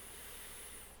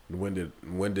 when did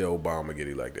Obama get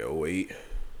elected? 08?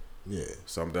 Yeah.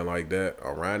 Something like that.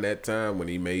 Around that time when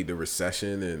he made the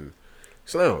recession, and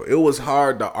Slim, it was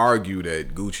hard to argue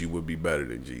that Gucci would be better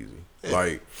than Jeezy. Yeah.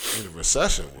 Like, the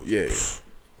recession was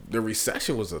the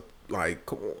recession was like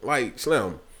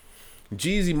Slim.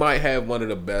 Jeezy might have one of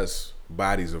the best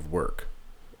bodies of work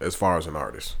as far as an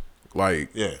artist.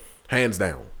 Like, hands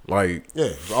down. Like,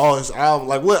 all his album.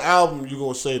 Like, what album you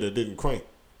gonna say that didn't crank?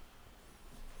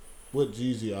 What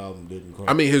Jeezy album didn't crank?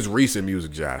 I mean, his recent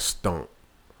music just stunk.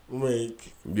 I mean,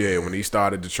 when he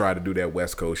started to try to do that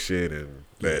West Coast shit and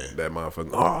that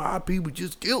motherfucker, our people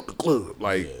just killed the club.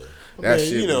 Like, that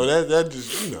shit. You know, that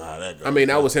just, you know how that goes. I mean,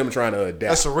 that was him trying to adapt.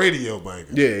 That's a radio banger.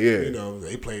 Yeah. You know,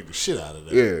 they played the shit out of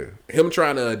that. Yeah. Him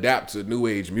trying to adapt to new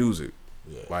age music,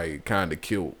 like, kind of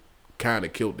killed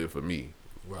it for me.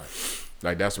 Right.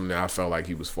 Like, that's when I felt like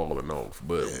he was falling off.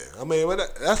 But I mean,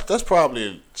 that's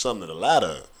probably something that a lot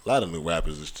of new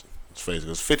rappers is facing.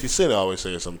 Because 50 Cent always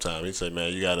says sometimes, he said,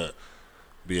 man, you got to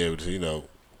be able to, you know,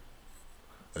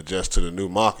 adjust to the new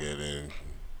market and,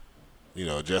 you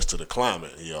know, adjust to the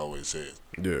climate, he always says.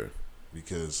 Yeah.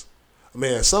 Because, I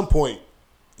mean, at some point,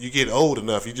 you get old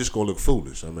enough, you just going to look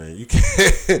foolish. I mean, you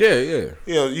can't. Yeah.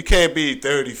 You know, you can't be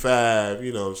 35,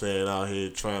 you know what I'm saying, out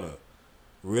here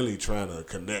really trying to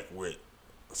connect with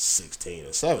 16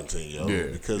 or 17 year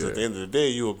old. Because at the end of the day,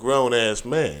 you a grown ass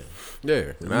man.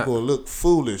 Yeah. And you're going to look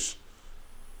foolish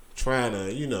trying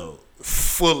to, you know,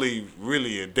 fully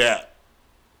really adapt,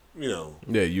 you know.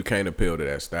 Yeah, you can't appeal to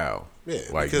that style. Yeah,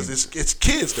 like, because it's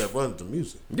kids that run the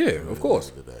music. Yeah, of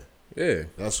course. Yeah.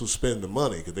 That's who spend the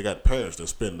money, because they got parents that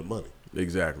spend the money.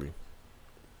 Exactly.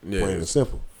 Yeah. Plain and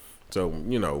simple. So,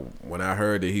 you know, when I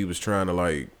heard that he was trying to,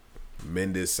 like,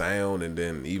 mend his sound, and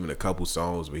then even a couple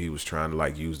songs where he was trying to,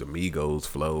 like, use the Migos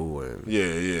flow, and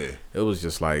it was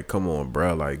just like, come on,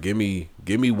 bro, like, give me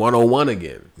 101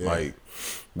 again. Like,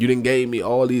 you done gave me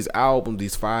all these albums,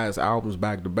 these 5 albums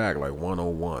back to back, like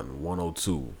 101,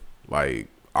 102, like,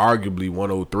 arguably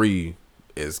 103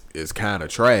 is kind of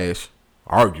trash,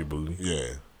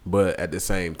 arguably, but at the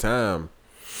same time,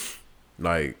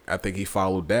 like, I think he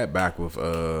followed that back with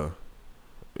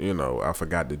you know, I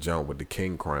forgot the jump with the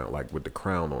king crown, like with the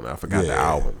crown on it. I forgot the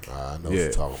album. I know what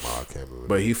you're talking about. I can't remember.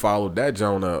 But he followed that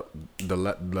joint up, the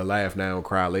laugh now,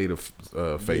 cry later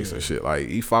face and shit. Like,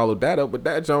 he followed that up with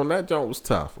that joint. That joint was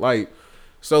tough. Like,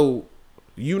 so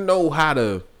you know how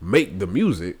to make the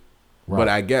music, but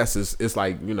I guess it's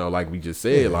like, you know, like we just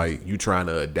said, like, you trying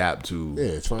to adapt to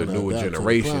the newer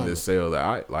generation to sell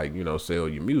like, you know, sell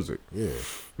your music. Yeah.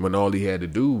 When all he had to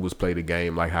do was play the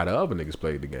game like how the other niggas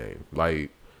played the game. Like,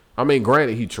 I mean,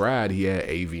 granted, he tried. He had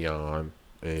Avion,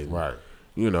 and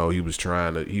you know, he was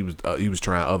trying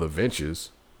other ventures,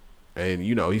 and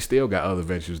you know, he still got other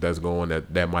ventures that's going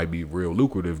that might be real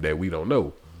lucrative that we don't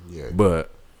know. Yeah.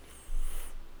 But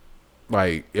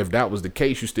like, if that was the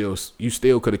case, you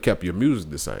still could have kept your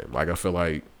music the same. Like, I feel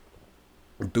like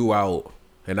throughout,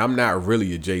 and I'm not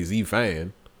really a Jay-Z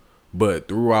fan, but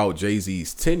throughout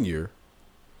Jay-Z's tenure,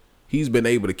 he's been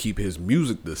able to keep his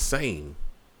music the same.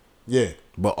 Yeah.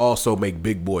 But also make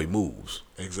big boy moves.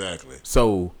 Exactly.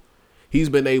 So he's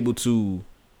been able to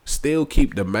still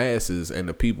keep the masses and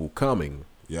the people coming.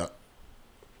 Yep.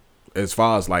 As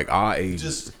far as like our age,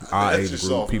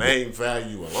 group, people. Name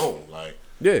value alone, like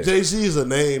Jay-Z is a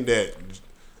name that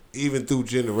even through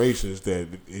generations that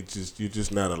you're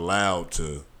just not allowed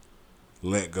to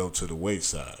let go to the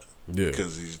wayside. Yeah.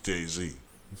 Because he's Jay-Z. You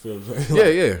feel what I'm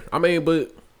saying? Yeah. I mean,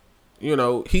 but you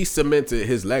know, he cemented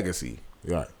his legacy.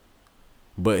 Right.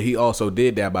 But he also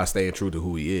did that by staying true to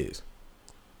who he is.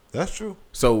 That's true.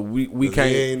 So we can't.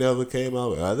 He ain't never came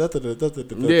out. Yeah.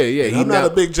 I'm not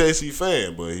a big JC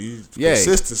fan, but he's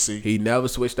consistency. He never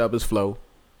switched up his flow.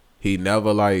 He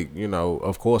never, like, you know.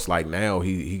 Of course, like now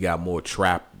he got more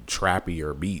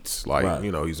trappier beats. Like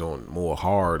you know, he's on more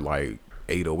hard, like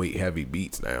 808 heavy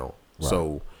beats now. Right.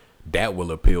 So that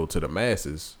will appeal to the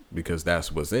masses because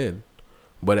that's what's in.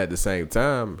 But at the same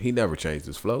time, he never changed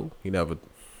his flow. He never.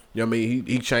 You know what I mean?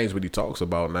 He changed what he talks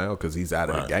about now because he's out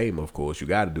of the game, of course. You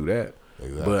got to do that.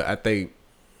 Exactly. But I think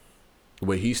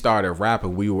when he started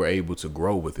rapping, we were able to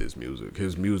grow with his music.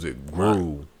 His music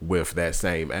grew with that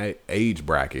same age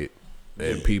bracket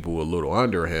and people a little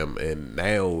under him. And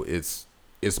now it's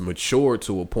matured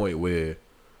to a point where,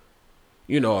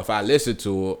 you know, if I listen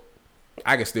to it,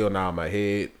 I can still nod my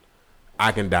head.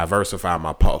 I can diversify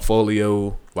my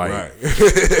portfolio. Like, Right.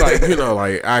 like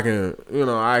like I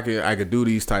can do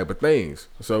these type of things.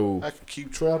 So I can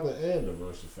keep trapping and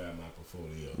diversify my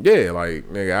portfolio. yeah, like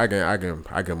nigga,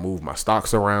 I can move my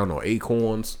stocks around on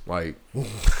Acorns, like,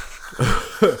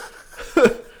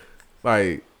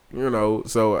 like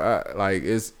So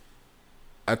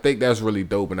I think that's really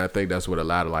dope, and I think that's what a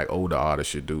lot of like older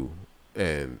artists should do,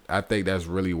 and I think that's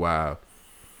really why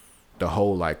the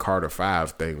whole like Carter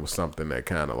 5 thing was something that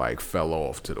kind of like fell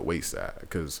off to the wayside,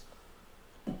 because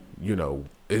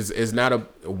it's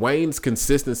not Wayne's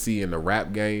consistency in the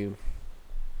rap game.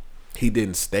 He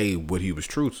didn't stay what he was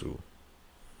true to.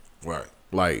 Right.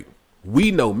 Like,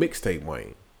 we know mixtape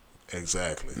Wayne.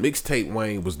 Exactly. Mixtape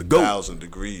Wayne was the GOAT. 1,000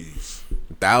 Degrees.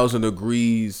 1,000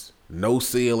 Degrees, No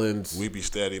Ceilings. We be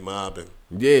steady mobbing.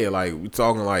 Yeah, like we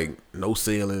talking like No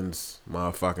Ceilings,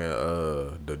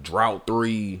 motherfucking the Drought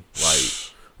 3.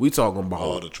 Like, we talking about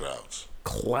all the droughts.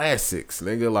 Classics,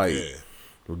 nigga. Like, Yeah.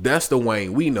 that's the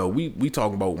Wayne we know. We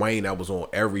talking about Wayne that was on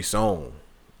every song.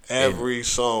 Every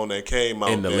song that came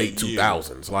out in the that late year.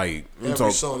 2000s. Like,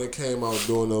 Every song that came out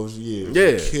during those years.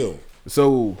 Yeah. Killed.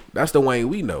 So that's the Wayne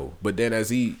we know. But then as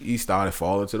he started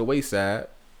falling to the wayside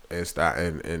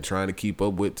and trying to keep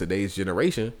up with today's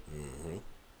generation,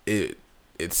 it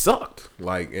sucked.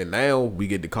 Like, and now we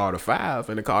get the Carter 5,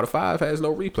 and the Carter 5 has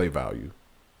no replay value.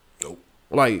 Nope.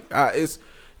 Like, I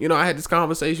had this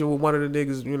conversation with one of the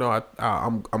niggas.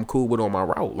 I'm cool with on my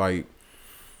route. Like,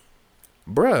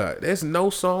 bruh, there's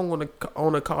no song on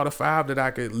the Carter 5 that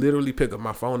I could literally pick up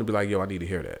my phone and be like, yo, I need to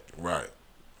hear that. Right.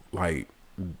 Like,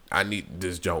 I need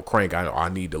this Joe Crank. I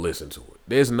need to listen to it.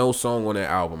 There's no song on that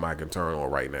album I can turn on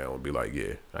right now and be like,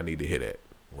 yeah, I need to hear that.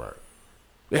 Right.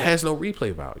 It has no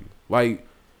replay value. Like,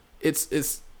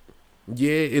 it's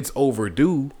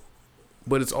overdue,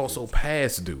 but it's also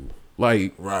past due.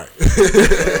 Like, right.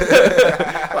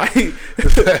 Like,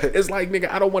 it's like,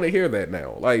 nigga, I don't want to hear that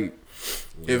now. Like,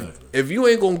 if you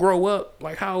ain't gonna grow up,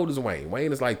 like, how old is Wayne?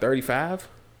 Wayne is like 35.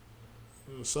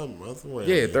 Something.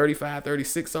 Yeah, 35,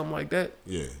 36, something like that.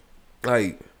 Yeah.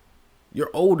 Like, you're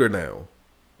older now.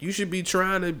 You should be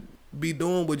trying to be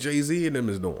doing what Jay-Z and them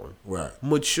is doing. Right.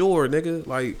 Mature, nigga.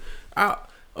 Like, a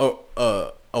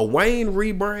Wayne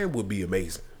rebrand would be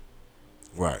amazing.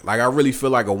 Right. Like, I really feel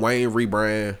like a Wayne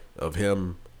rebrand of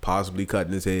him possibly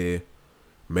cutting his hair,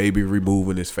 maybe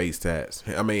removing his face tats.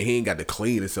 I mean, he ain't got to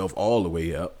clean himself all the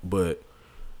way up, but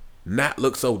not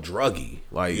look so druggy.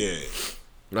 Like, yeah.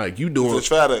 Like, you doing... To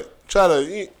try to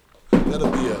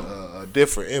that'll be a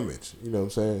different image. You know what I'm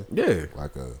saying? Yeah.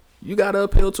 Like you got to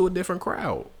appeal to a different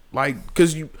crowd. Like,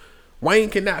 because Wayne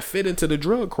cannot fit into the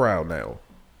drug crowd now.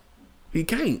 He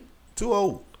can't. Too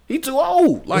old. He too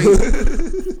old. Like,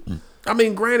 I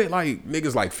mean, granted, like,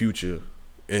 niggas like Future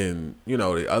and,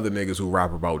 the other niggas who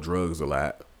rap about drugs a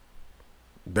lot,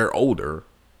 they're older.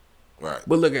 Right.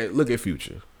 But look at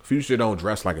Future. Future don't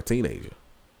dress like a teenager.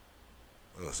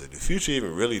 I said, did Future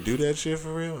even really do that shit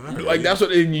for real? Like, that's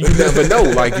what, and you never know.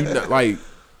 Like,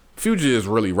 Future is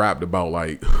really rapped about,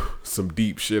 like, some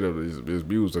deep shit of his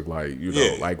music. Like,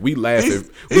 like, we laugh at...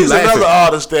 He's another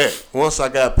artist that, once I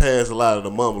got past a lot of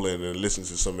the mumbling and listened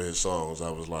to some of his songs,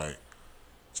 I was like,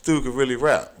 this dude could really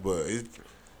rap. But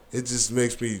it just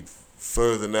makes me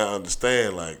further now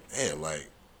understand, like, damn, like,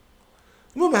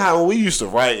 remember how when we used to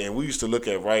write and we used to look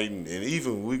at writing, and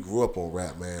even when we grew up on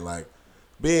rap, man, like,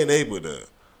 being able to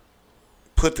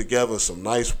put together some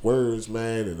nice words,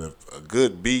 man, and a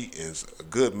good beat and a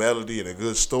good melody and a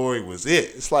good story was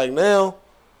it. It's like now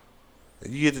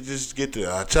you get to just get to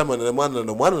your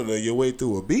way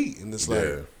through a beat, and it's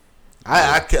like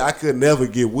I could never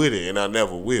get with it, and I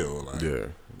never will. Like, yeah,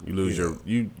 you lose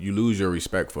you lose your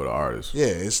respect for the artist. Yeah,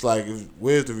 it's like,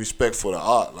 where's the respect for the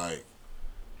art? Like,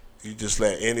 you just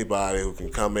let anybody who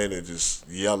can come in and just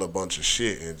yell a bunch of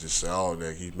shit and just say, oh,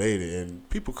 that he made it. And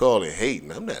people call it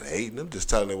hating. I'm not hating. I'm just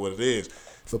telling you what it is.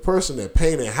 If a person that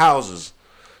painted houses,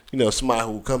 somebody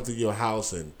who come to your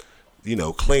house and,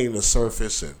 clean the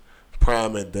surface and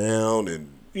prime it down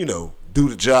and, do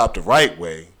the job the right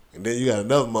way. And then you got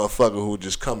another motherfucker who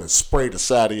just come and spray the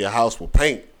side of your house with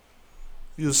paint.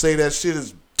 You'll say that shit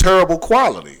is terrible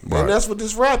quality. Right. And that's what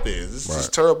this rap is. It's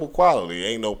just terrible quality.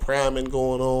 Ain't no priming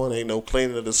going on. Ain't no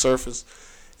cleaning of the surface.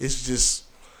 It's just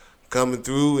coming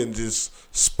through and just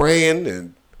spraying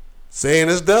and saying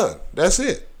it's done. That's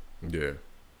it. Yeah.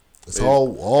 It's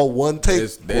all one take.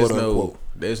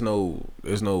 There's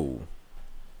no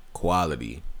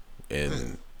quality.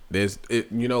 And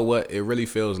you know what? It really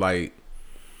feels like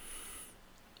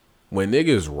when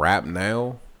niggas rap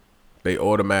now, they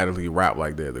automatically rap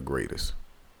like they're the greatest.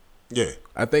 Yeah.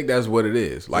 I think that's what it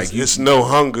is. Like it's no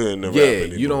hunger in the rap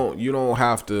anymore. you don't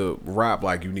have to rap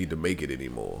like you need to make it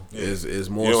anymore. Yeah. It's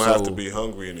more you don't have to be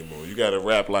hungry anymore. You gotta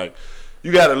rap like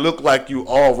you gotta look like you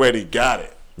already got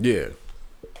it. Yeah.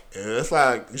 And it's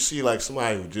like you see like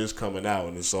somebody who just coming out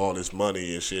and it's all this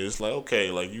money and shit. It's like, okay,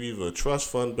 like you either a trust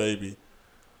fund baby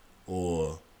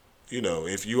or, you know,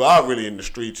 if you are really in the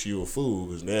streets, you a fool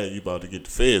because now you about to get the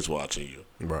feds watching you.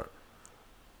 Right.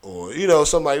 Or, you know,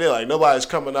 something like that. Like nobody's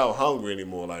coming out hungry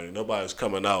anymore. Like nobody's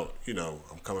coming out, you know,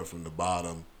 I'm coming from the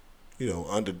bottom, you know,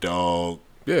 underdog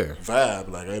vibe.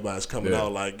 Like everybody's coming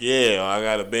out like, yeah, I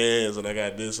got a Benz and I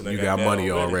got this and I got that. You got money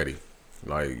already.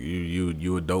 Like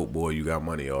you a dope boy. You got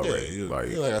money already. Yeah,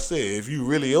 like I said, if you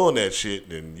really on that shit,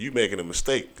 then you making a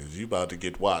mistake because you about to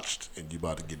get watched and you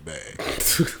about to get bagged.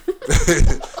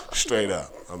 Straight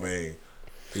up. I mean,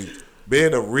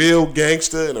 being a real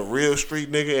gangster and a real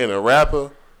street nigga and a rapper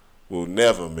will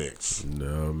never mix.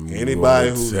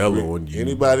 Anybody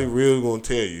real gonna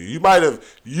tell you. You might have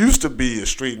used to be a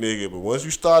street nigga, but once you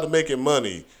started making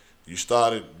money. You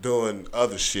started doing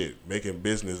other shit, making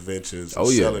business ventures,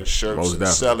 selling shirts, and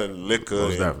selling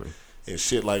liquor and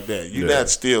shit like that. You're not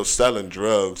still selling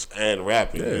drugs and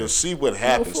rapping. You'll see what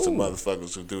happens to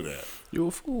motherfuckers who do that. You're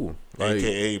a fool.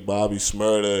 AKA Bobby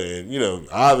Smurda. And, you know,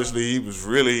 obviously he was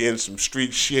really in some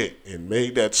street shit and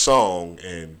made that song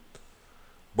and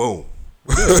boom.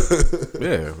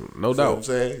 Yeah, no doubt. You know what I'm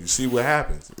saying? You see what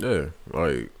happens. Yeah,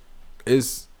 like,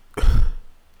 it's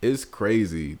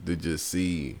crazy to just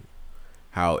see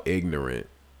how ignorant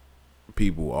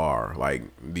people are, like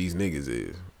these niggas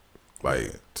is, like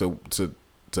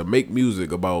to make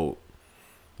music about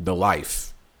the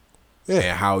life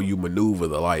and how you maneuver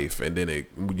the life, and then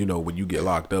it, you know, when you get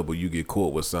locked up or you get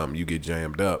caught with something, you get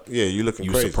jammed up. Yeah, you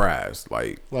crazy. Surprised,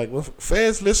 like when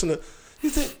feds listen to you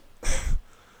think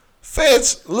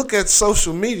feds look at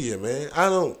social media, man.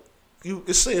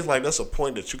 It seems like that's a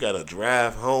point that you gotta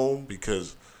drive home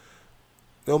because.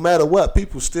 No matter what,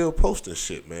 people still posting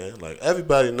shit, man. Like,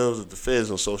 everybody knows that the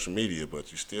feds on social media,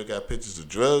 but you still got pictures of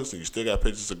drugs and you still got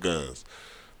pictures of guns.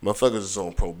 Motherfuckers is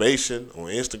on probation on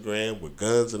Instagram with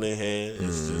guns in their hand.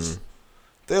 It's just,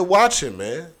 they're watching,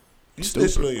 man. You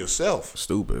snitching on yourself.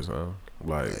 Stupid, huh?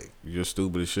 Like, you're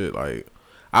stupid as shit. Like,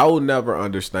 I will never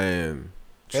understand.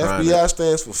 FBI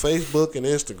stands for Facebook and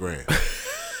Instagram.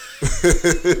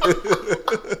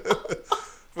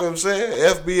 You know what I'm saying?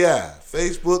 FBI,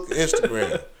 Facebook,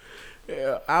 Instagram.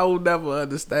 Yeah, I will never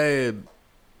understand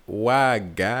why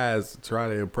guys try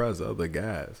to impress other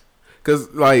guys. Cause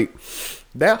like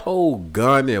that whole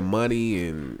gun and money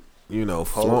and, you know,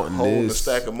 flaunting holding a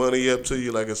stack of money up to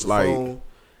you like it's a phone.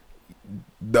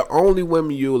 The only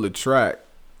women you'll attract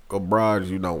are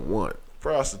brides you don't want.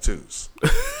 Prostitutes.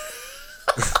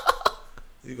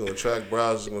 You gonna attract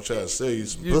brides that's gonna try to sell you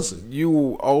some pussy.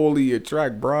 You only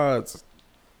attract brides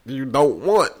you don't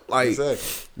want, like,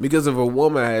 exactly. Because if a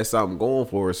woman has something going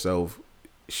for herself,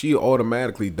 she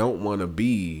automatically don't want to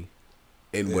be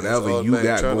in whatever you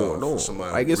got going on.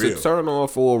 Like, it's a turn on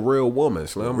for a real woman,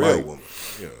 Slim. Real woman,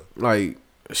 yeah. Like,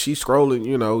 she scrolling,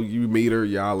 you know, you meet her,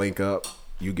 y'all link up,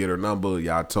 you get her number,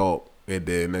 y'all talk, and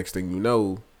then next thing you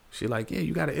know, she like, yeah,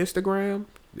 you got an Instagram?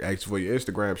 You ask for your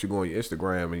Instagram, she go on your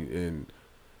Instagram, and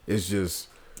it's just,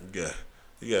 you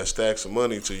got stacks of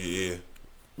money to your ear.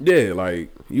 Yeah,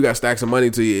 like, you got stacks of money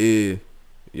to your ear,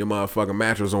 your motherfucking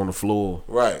mattress on the floor.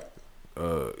 Right.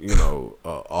 You know,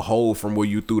 a hole from where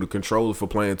you threw the controller for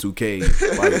playing 2K,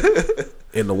 like,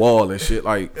 in the wall and shit.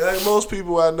 Like most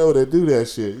people I know that do that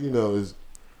shit, you know,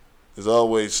 there's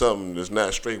always something that's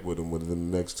not straight with them within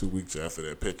the next 2 weeks after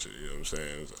that picture. You know what I'm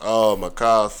saying? Oh, my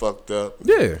car's fucked up.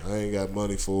 Yeah. I ain't got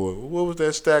money for it. What was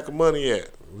that stack of money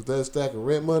at? Was that a stack of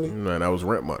rent money? No, that was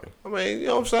rent money. I mean, you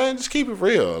know what I'm saying? Just keep it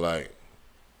real. Like,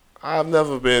 I've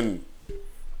never been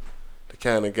the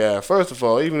kind of guy. First of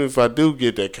all, even if I do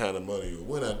get that kind of money, or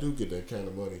when I do get that kind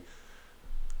of money,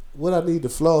 what I need to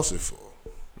floss it for?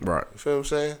 Right. You feel what I'm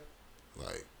saying?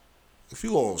 Like, if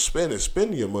you want to spend it,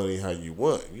 spend your money how you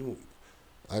want.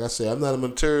 Like I said, I'm not a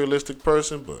materialistic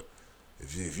person, but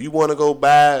if you want to go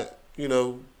buy, you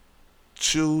know,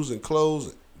 shoes and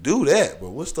clothes, do that.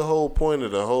 But what's the whole point of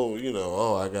the whole, you know,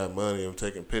 oh, I got money, I'm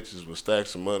taking pictures with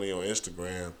stacks of money on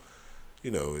Instagram. You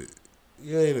know,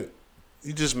 you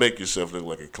just make yourself look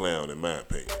like a clown, in my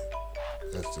opinion.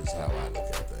 That's just how I look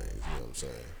at things. You know what I'm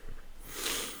saying?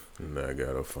 And I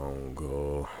got a phone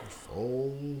call.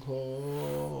 Phone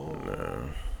call?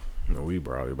 No, we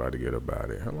probably about to get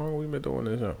about it. How long have we been doing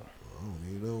this show? I don't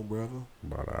even know, brother.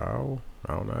 About an hour?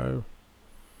 I don't know.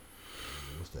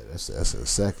 What's that? That's in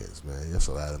seconds, man. That's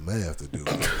a lot of math to do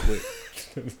real quick.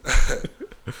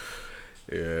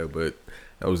 Yeah, but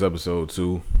that was episode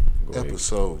 2. Go ahead.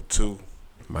 Episode 2.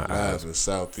 My Live eyes, in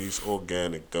Southeast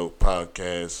Organic Dope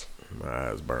Podcast. my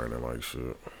eyes burning like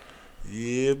shit.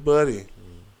 Yeah, buddy.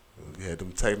 We had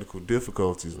them technical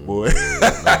difficulties, boy.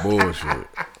 No bullshit.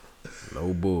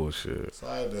 No bullshit.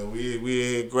 Sorry though. We in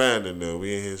here grinding though.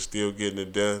 We in here still getting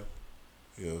it done.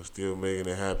 You know, still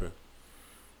making it happen.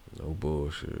 No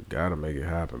bullshit. Gotta make it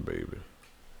happen, baby.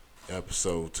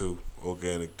 Episode 2,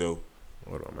 Organic Dope.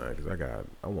 Hold on, man, because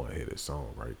I want to hear this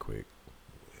song right quick.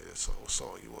 Yeah, what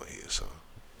song you want to hear, son?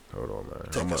 Hold on, man.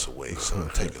 Take us away, son.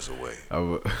 Take us away.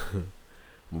 I'm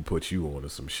gonna put you on to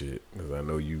some shit because I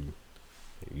know you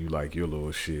like your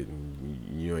little shit and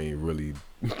you ain't really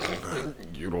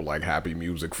you don't like happy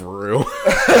music for real.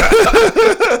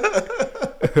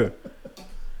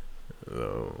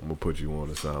 So I'm gonna put you on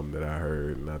to something that I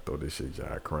heard and I thought this shit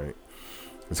jive crank.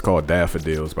 It's called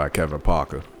Daffodils by Kevin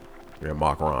Parker and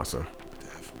Mark Ronson.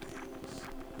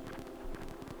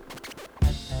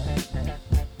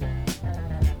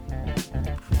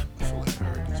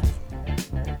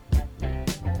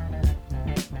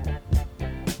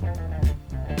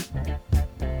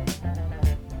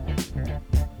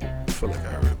 I feel like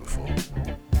I heard it before.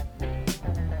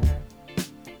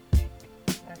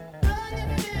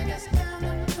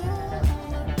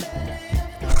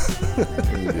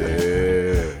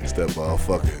 Yeah. It's that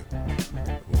motherfucker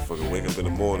wake up in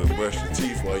the morning, brush your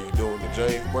teeth while you doing the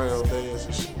James Brown dance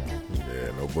and shit.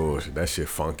 Yeah, no bullshit. That shit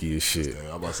funky as shit.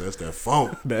 I'm about to say that's that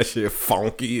funk. That shit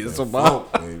funky as That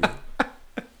about. funk, baby.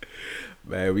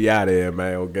 Man, we out of here,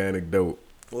 man. Organic dope.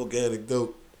 Organic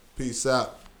Dope. Peace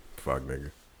out. Fuck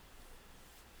nigga.